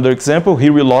have another example.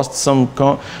 Here we lost some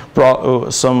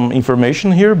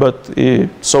information here, but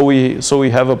so we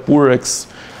have a poor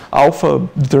alpha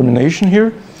determination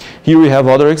here. Here we have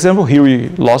other example. Here we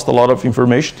lost a lot of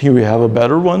information. Here we have a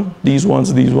better one. These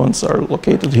ones are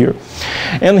located here.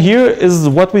 And here is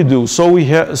what we do. So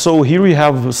here we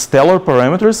have stellar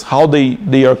parameters, how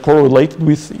they are correlated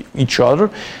with each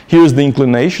other. Here is the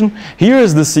inclination. Here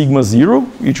is the sigma zero,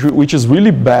 which is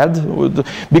really bad.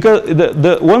 Because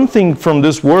the one thing from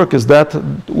this work is that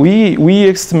we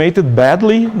estimated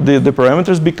badly the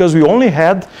parameters because we only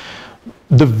had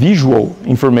the visual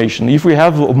information. If we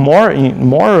have more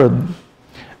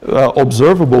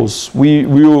observables, we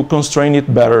will constrain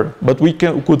it better. But we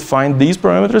could find these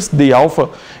parameters. The alpha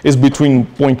is between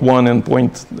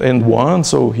 0.1 and 1.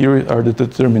 So here are the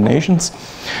determinations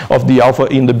of the alpha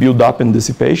in the build-up and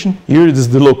dissipation. Here it is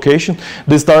the location.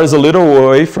 The star is a little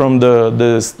away from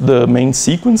the main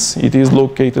sequence. It is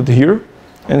located here.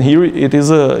 And here it is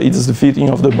the fitting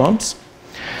of the bumps.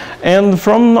 And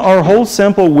from our whole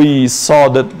sample, we saw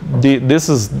that this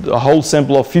is a whole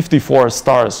sample of 54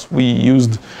 stars we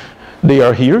used. They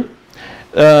are here.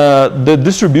 The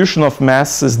distribution of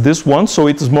mass is this one, so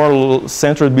it is more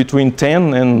centered between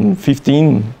 10 and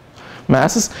 15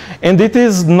 masses. And it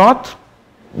is not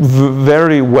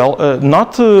very well,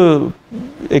 not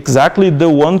exactly the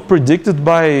one predicted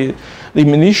by the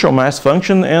initial mass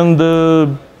function and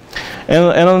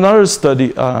another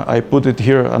study, I put it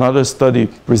here, another study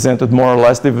presented more or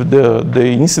less the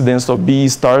incidence of B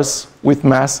stars with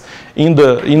mass in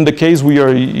the case we are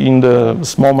in the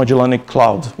Small Magellanic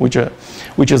Cloud, which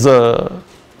is a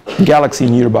galaxy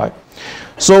nearby.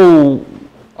 So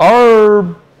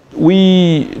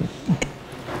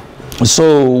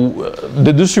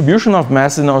the distribution of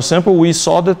mass in our sample, we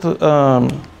saw that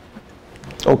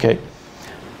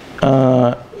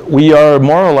we are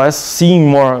more or less seeing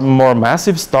more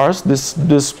massive stars.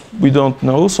 This we don't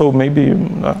know, so maybe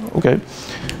okay.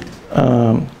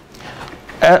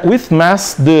 With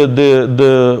mass, the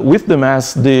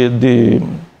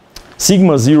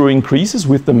sigma zero increases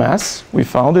with the mass. We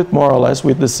found it more or less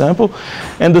with the sample,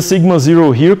 and the sigma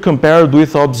zero here compared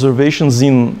with observations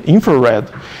in infrared.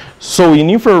 So in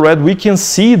infrared, we can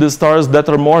see the stars that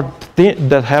are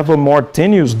that have a more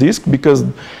tenuous disk because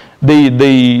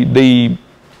they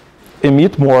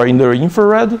emit more in the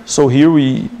infrared. So here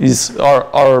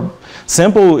our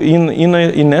sample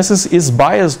in essence is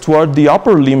biased toward the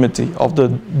upper limit of the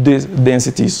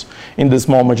densities in the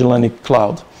Small Magellanic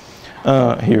Cloud.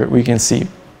 Here we can see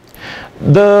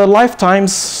the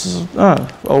lifetimes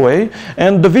away,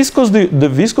 and the viscous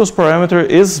parameter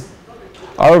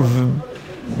are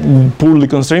poorly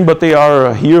constrained, but they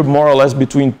are here more or less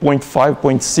between 0.5,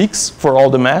 0.6 for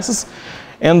all the masses,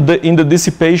 and in the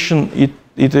dissipation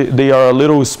they are a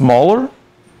little smaller.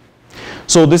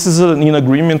 So this is in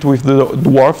agreement with the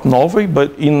dwarf novae,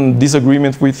 but in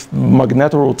disagreement with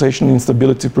magnetorotation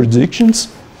instability predictions.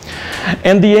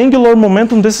 And the angular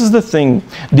momentum, this is the thing.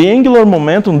 The angular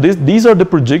momentum, these are the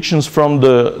predictions from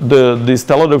the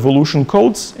stellar evolution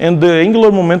codes, and the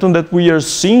angular momentum that we are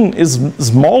seeing is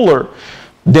smaller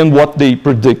than what they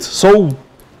predict. So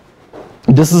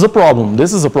this is a problem.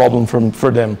 This is a problem for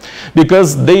them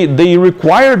because they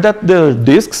require that the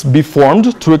disks be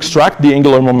formed to extract the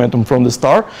angular momentum from the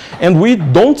star, and we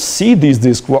don't see these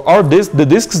disks. The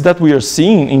disks that we are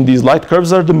seeing in these light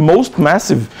curves are the most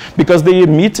massive because they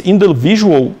emit in the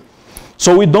visual.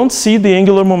 So we don't see the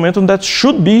angular momentum that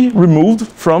should be removed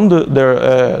from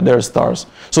their stars.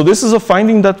 So this is a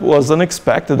finding that was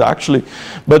unexpected actually,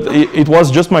 but it was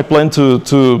just my plan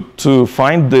to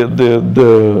find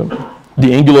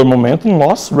the angular momentum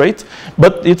loss rate,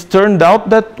 but it turned out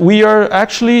that we are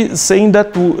actually saying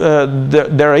that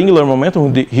their angular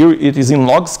momentum, here it is in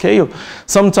log scale,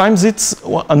 sometimes it's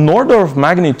an order of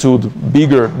magnitude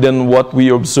bigger than what we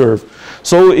observe.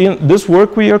 So in this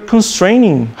work we are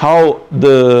constraining how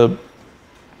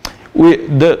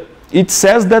it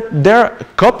says that their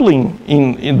coupling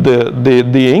in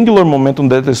the angular momentum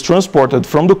that is transported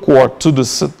from the core to the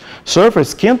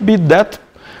surface can't be that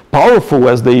powerful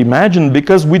as they imagine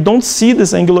because we don't see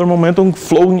this angular momentum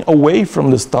flowing away from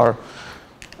the star.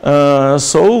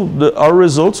 Our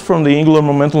results from the angular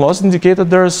momentum loss indicate that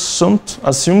there is some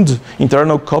assumed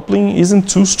internal coupling isn't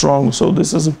too strong. So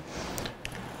this is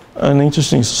an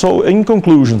interesting. So in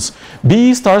conclusions,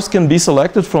 BE stars can be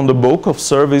selected from the bulk of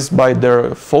surveys by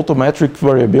their photometric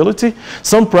variability.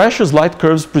 Some precious light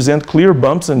curves present clear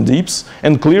bumps and dips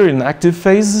and clear inactive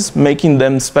phases, making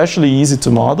them especially easy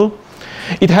to model.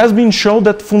 It has been shown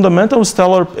that fundamental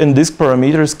stellar and disk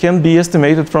parameters can be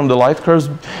estimated from the light curves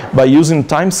by using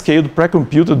time-scaled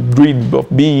pre-computed grid of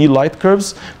BE light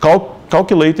curves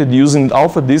calculated using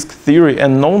alpha disk theory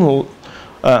and known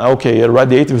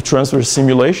radiative transfer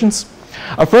simulations.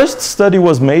 A first study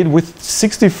was made with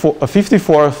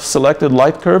 54 selected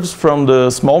light curves from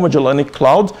the Small Magellanic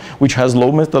Cloud, which has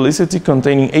low metallicity,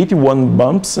 containing 81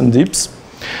 bumps and dips.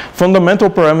 Fundamental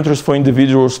parameters for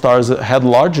individual stars had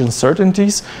large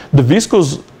uncertainties. The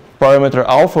viscous parameter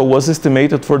alpha was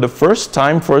estimated for the first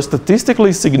time for a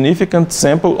statistically significant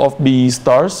sample of BE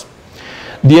stars.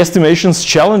 The estimations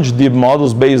challenged the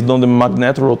models based on the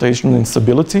magnetorotation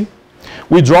instability.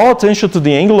 We draw attention to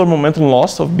the angular momentum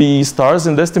loss of BE stars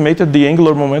and estimated the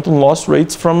angular momentum loss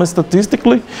rates from a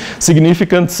statistically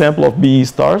significant sample of BE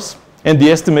stars. And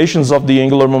the estimations of the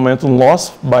angular momentum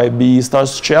loss by BE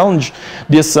stars challenge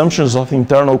the assumptions of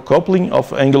internal coupling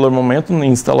of angular momentum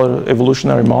in stellar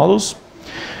evolutionary models.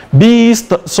 BE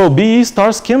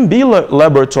stars can be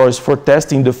laboratories for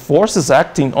testing the forces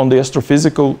acting on the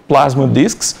astrophysical plasma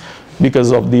disks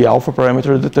because of the alpha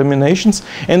parameter determinations,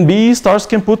 and BE stars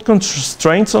can put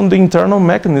constraints on the internal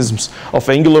mechanisms of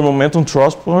angular momentum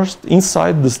transport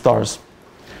inside the stars.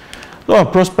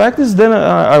 Prospectus, then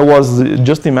I was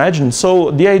just imagined.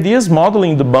 So the idea is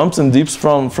modeling the bumps and dips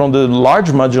from the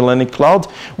large Magellanic Cloud.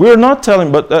 We are not telling,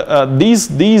 but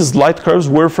these light curves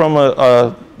were from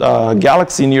a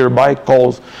galaxy nearby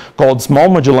called Small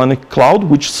Magellanic Cloud,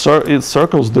 which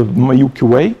circles the Milky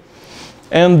Way.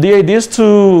 And the idea is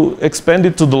to expand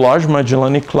it to the large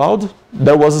Magellanic Cloud.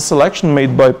 There was a selection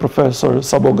made by Professor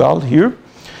Sabogal here.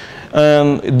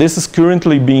 And this is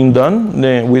currently being done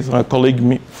with my colleague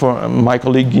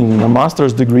in a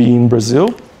master's degree in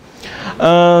Brazil.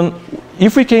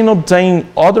 If we can obtain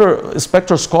other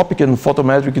spectroscopic and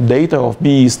photometric data of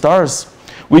BE stars,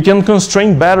 we can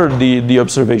constrain better the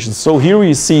observations. So here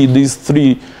we see these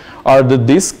three are the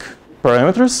disk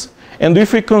parameters. And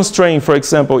if we constrain, for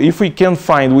example, if we can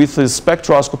find with a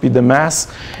spectroscopy the mass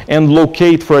and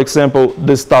locate, for example,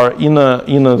 the star in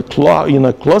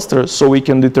a cluster, so we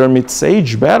can determine its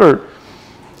age better,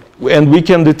 and we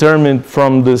can determine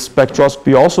from the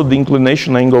spectroscopy also the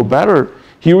inclination angle better,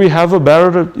 here we have a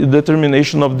better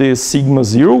determination of the sigma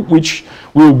 0, which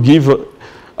will give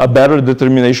a better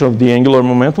determination of the angular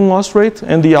momentum loss rate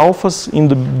and the alphas in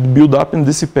the build-up and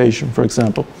dissipation, for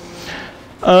example.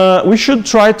 We should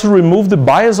try to remove the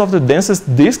bias of the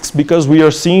densest disks because we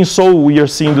are seeing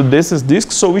the densest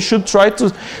disks, so we should try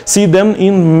to see them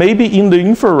maybe in the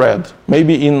infrared,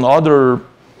 maybe in other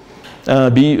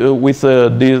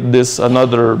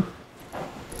another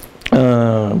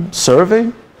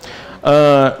survey.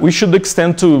 We should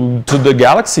extend to the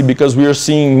galaxy because we are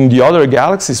seeing the other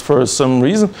galaxies for some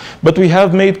reason, but we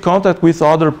have made contact with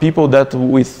other people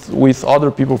with other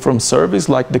people from surveys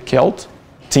like the KELT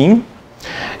team.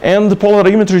 And the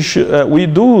polarimetry we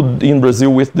do in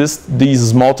Brazil with these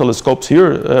small telescopes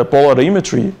here.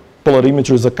 Polarimetry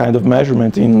is a kind of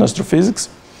measurement in astrophysics,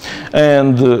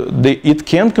 and it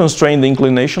can constrain the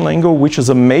inclination angle, which is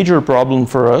a major problem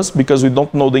for us because we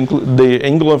don't know the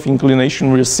angle of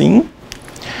inclination we're seeing.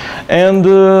 And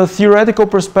theoretical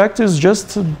perspectives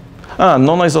just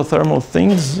non-isothermal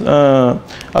things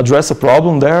address a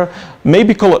problem there.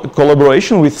 Maybe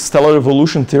collaboration with stellar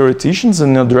evolution theoreticians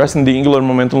in addressing the angular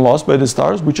momentum loss by the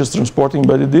stars, which is transporting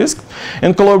by the disk,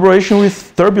 and collaboration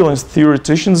with turbulence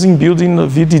theoreticians in building a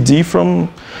VDD from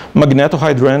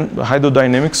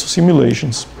magnetohydrodynamics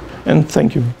simulations. And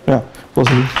thank you. Yeah,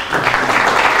 possibly.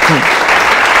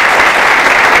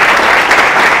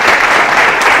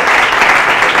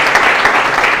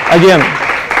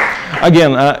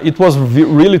 Again, it was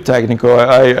really technical.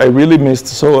 I really missed,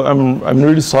 so I'm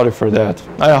really sorry for that.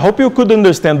 I hope you could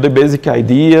understand the basic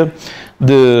idea,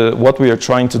 what we are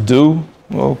trying to do.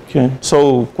 Okay,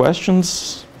 so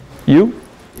questions? You?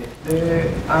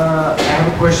 I have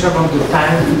a question about the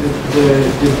time,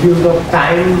 the build-up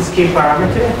time scale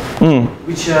parameter,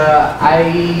 which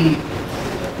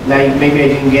maybe I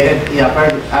didn't get it. It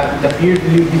appeared a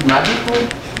little bit magical.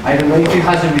 I don't know if it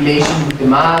has a relation with the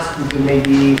mass, with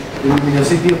maybe the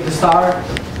luminosity of the star,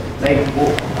 like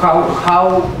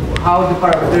how the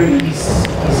parameter is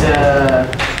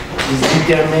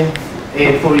determined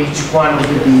for each one of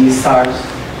the stars.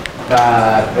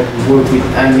 that you work with,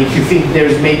 and if you think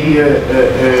there's maybe a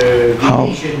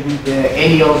relation with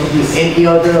any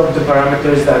other of the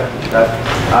parameters that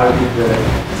are with the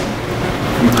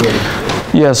equation.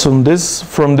 Yeah, so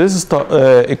from this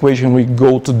equation we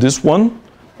go to this one,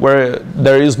 where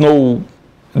there is no,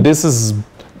 this is,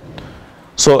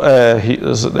 so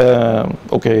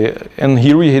okay, and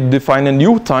here we define a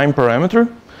new time parameter,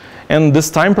 and this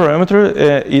time parameter,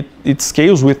 it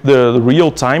scales with the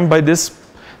real time by this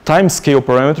time scale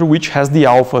parameter, which has the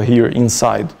alpha here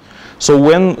inside. So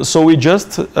we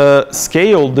just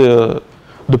scale the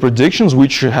predictions,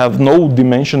 which have no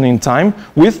dimension in time,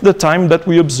 with the time that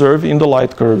we observe in the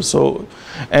light curve. So,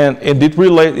 and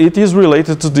it is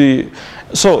related to the,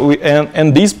 so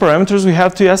and these parameters we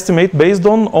have to estimate based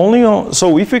on only on,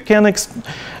 so if we can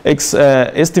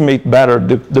estimate better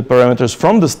the parameters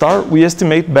from the start, we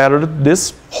estimate better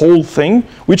this whole thing,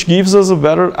 which gives us a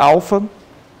better alpha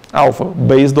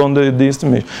based on the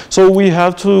estimation. So we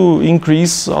have to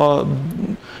increase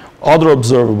other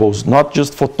observables, not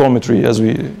just photometry, as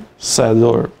we said,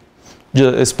 or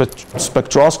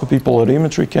spectroscopy,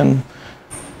 polarimetry can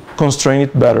constrain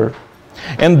it better.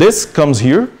 And this comes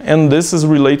here, and this is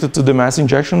related to the mass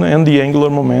injection, and the angular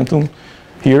momentum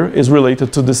here is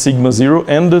related to the sigma 0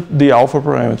 and the alpha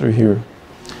parameter here.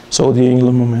 So the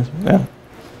angular momentum, yeah.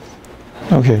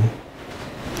 Okay.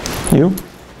 You?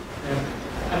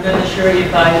 I'm not sure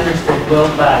if I understood well,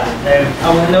 but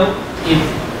I want to know if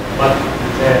what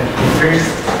the first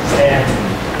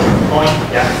point,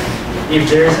 if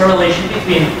there is a relation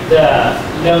between the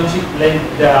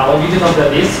longitude of the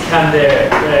disk and the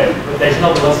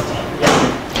rotational velocity.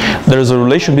 Yeah. There is a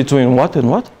relation between what and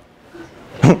what?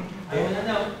 I want to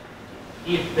know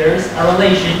if there is a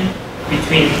relation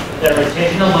between the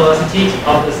rotational velocity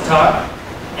of the star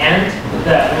and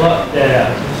the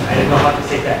I don't know how to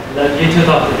say that, the longitude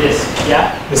of the disk,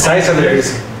 yeah? The size of the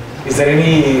disk. Is there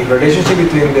any relationship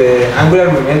between the angular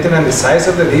momentum and the size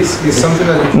of the disk? Is something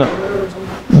that you No.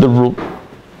 The rule.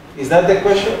 Is that the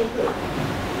question?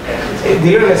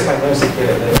 Dilo en español si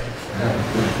quieres.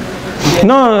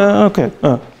 No, okay.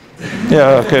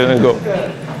 Yeah, okay, go.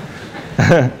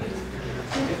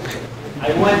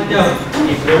 I want to know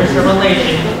if there is a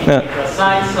relation between the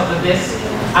size of the disk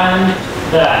and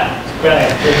the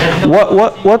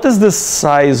What is the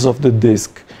size of the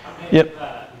disk? Yep.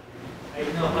 I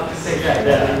don't know how to say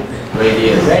that.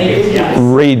 Radius. Yeah.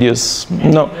 Radius.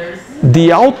 No.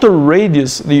 The outer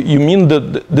radius, you mean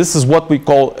that this is what we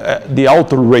call the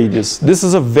outer radius. This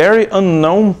is a very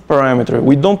unknown parameter.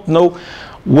 We don't know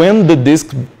when the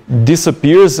disk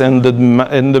disappears and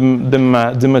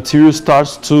the material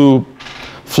starts to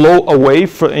flow away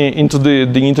into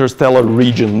the interstellar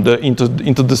region, into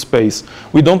the space.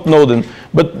 We don't know them,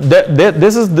 but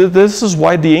this is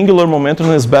why the angular momentum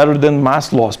is better than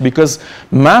mass loss, because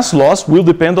mass loss will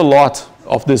depend a lot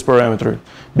of this parameter,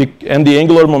 and the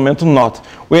angular momentum not.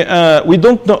 We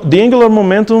don't know. The angular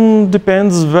momentum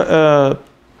depends.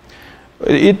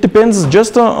 It depends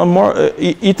just on more.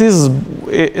 It is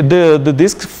the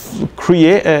disk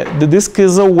create. The disk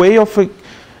is a way of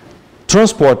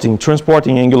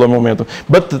transporting angular momentum.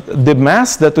 But the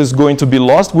mass that is going to be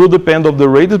lost will depend on the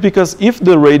radius, because if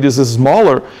the radius is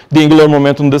smaller, the angular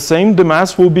momentum the same, the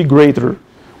mass will be greater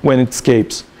when it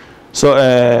escapes. So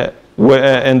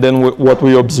and then what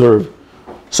we observe.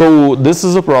 So this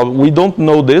is a problem. We don't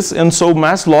know this, and so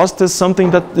mass loss is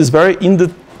something that is very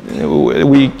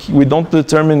we don't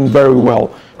determine very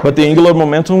well. But the angular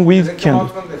momentum we can. Does it come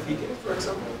out from the fittings, for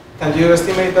example? Can you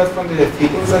estimate that from the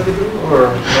fittings that you do,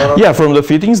 or not? Yeah, from the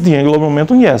fittings, the angular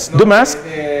momentum, yes. No, the mass.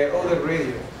 The other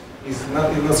radius is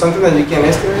not something that you can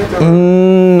estimate.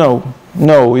 Or?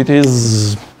 No, it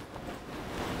is.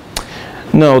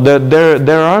 No,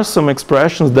 there are some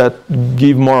expressions that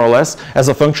give more or less as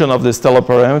a function of the stellar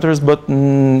parameters, but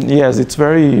yes, it's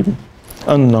very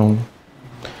unknown.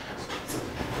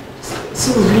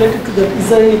 So related to that, is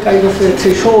there any kind of a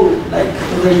threshold, like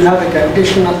whether you have a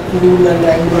gravitational pull and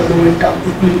angular momentum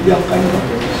equilibrium kind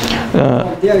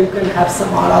of? There you can have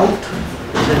some R out,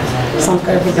 some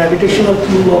kind of a gravitational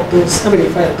pull of those. I mean,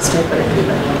 if I understand correctly,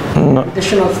 like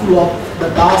gravitational pull of the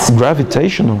gas.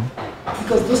 Gravitational.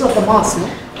 Because those are the mass, no?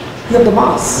 You have the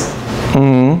mass.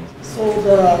 Mm-hmm.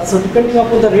 So depending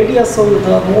upon the radius, so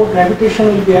the more gravitation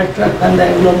will be attracted than the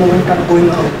angular momentum going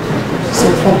out. So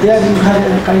from there you have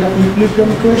a kind of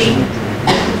equilibrium equation?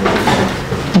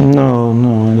 No,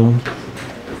 I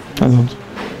don't.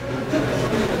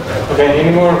 Okay,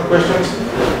 any more questions?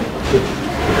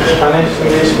 Spanish,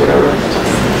 English, whatever.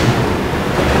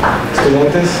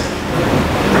 Estudiantes.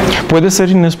 Puede ser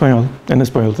en español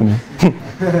también.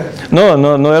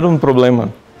 No era un problema.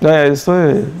 So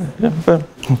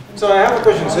I have a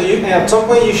question. So you, at some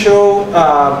point you show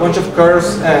a bunch of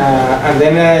curves, and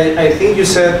then I think you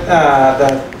said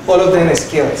that all of them are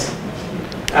scales.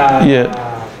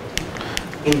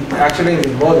 Actually in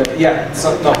the model. Yeah.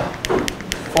 So no.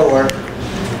 Forward.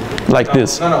 Like no,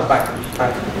 this. No, back.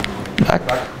 Back.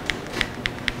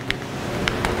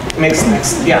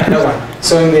 Next. Yeah, that one.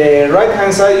 So in the right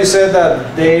hand side, you said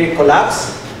that they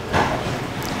collapse.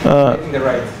 In the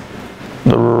right.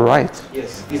 The right.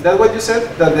 Yes. Is that what you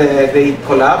said? That they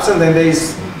collapse and then there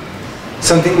is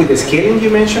something with the scaling you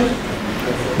mentioned?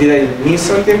 Did I miss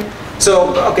something?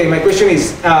 So, okay, my question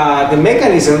is, the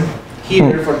mechanism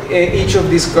here for each of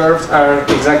these curves are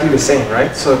exactly the same,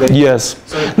 right? So yes.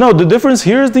 So no, the difference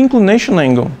here is the inclination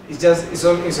angle. It's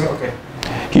okay.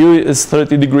 Here is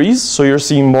 30 degrees, so you're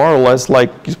seeing more or less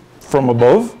like from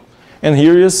above, and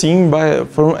here you're seeing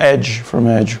from edge.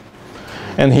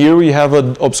 And here we have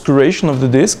an obscuration of the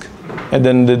disk, and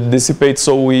then it dissipates.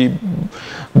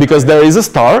 Because there is a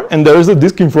star and there is a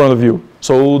disk in front of you,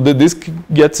 so the disk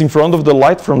gets in front of the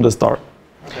light from the star.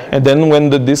 Okay. And then when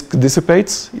the disk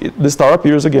dissipates, the star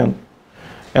appears again.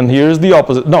 And here's the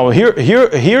opposite. No, here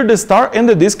the star and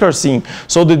the disk are seen.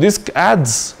 So the disk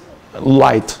adds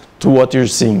light to what you're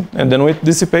seeing. And then when it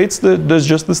dissipates, there's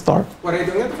just the star. What I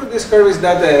don't get for this curve is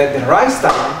that the rise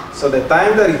time, so the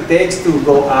time that it takes to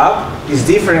go up is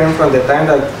different from the time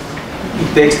that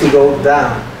it takes to go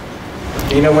down.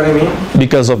 You know what I mean?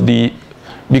 Because of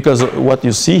what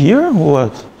you see here, or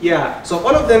what? Yeah, so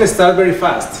all of them start very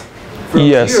fast. From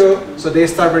zero, so they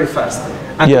start very fast.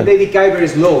 And then they decay very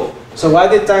slow. So why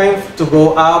the time to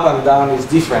go up and down is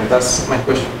different? That's my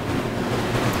question.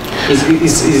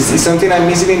 Is something I'm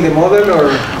missing in the model,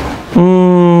 or?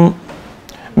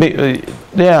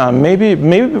 Yeah, maybe.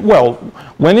 Well,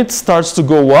 when it starts to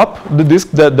go up, the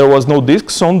disk there was no disk,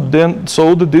 so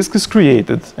the disk is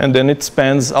created, and then it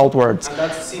spans outwards. And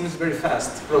that seems very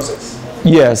fast process.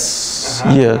 Yes.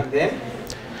 Yeah.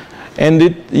 And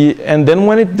then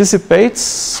when it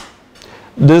dissipates,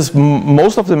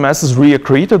 most of the mass is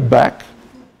reaccreted back.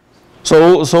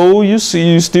 So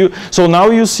now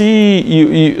you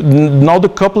see now the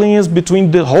coupling is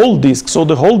between the whole disk. So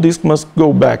the whole disk must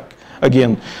go back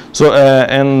again. So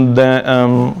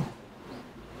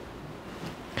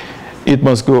it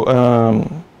must go.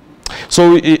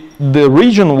 The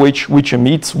region which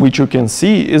emits, which you can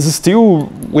see, is still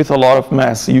with a lot of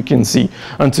mass. You can see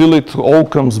until it all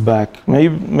comes back.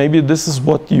 Maybe this is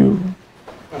what you.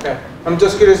 Okay. I'm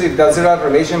just curious if that's a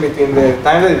relation between the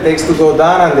time that it takes to go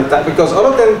down and the time, because all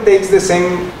of them takes the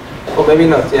same, or maybe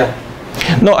not, yeah.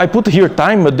 No, I put here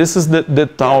time, but this is the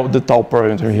tau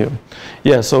parameter here.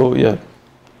 Yeah, so yeah.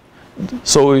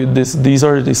 So these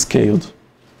are scaled.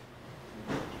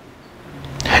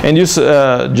 And you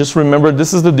just remember,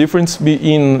 this is the difference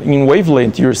in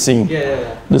wavelength you're seeing.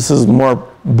 Yeah. This is more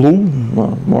blue,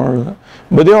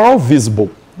 but they are all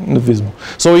visible.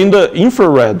 So in the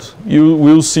infrared, you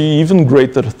will see even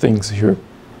greater things here.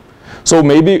 So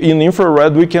maybe in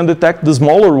infrared we can detect the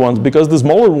smaller ones, because the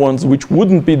smaller ones which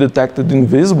wouldn't be detected in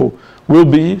visible will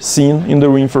be seen in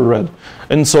the infrared.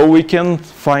 And so we can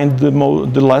find the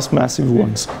less massive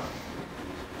ones.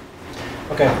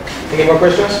 Okay, any more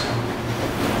questions?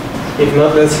 If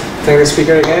not, let's thank the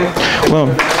speaker again.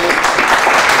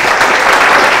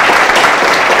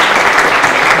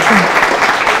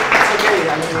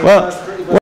 Well,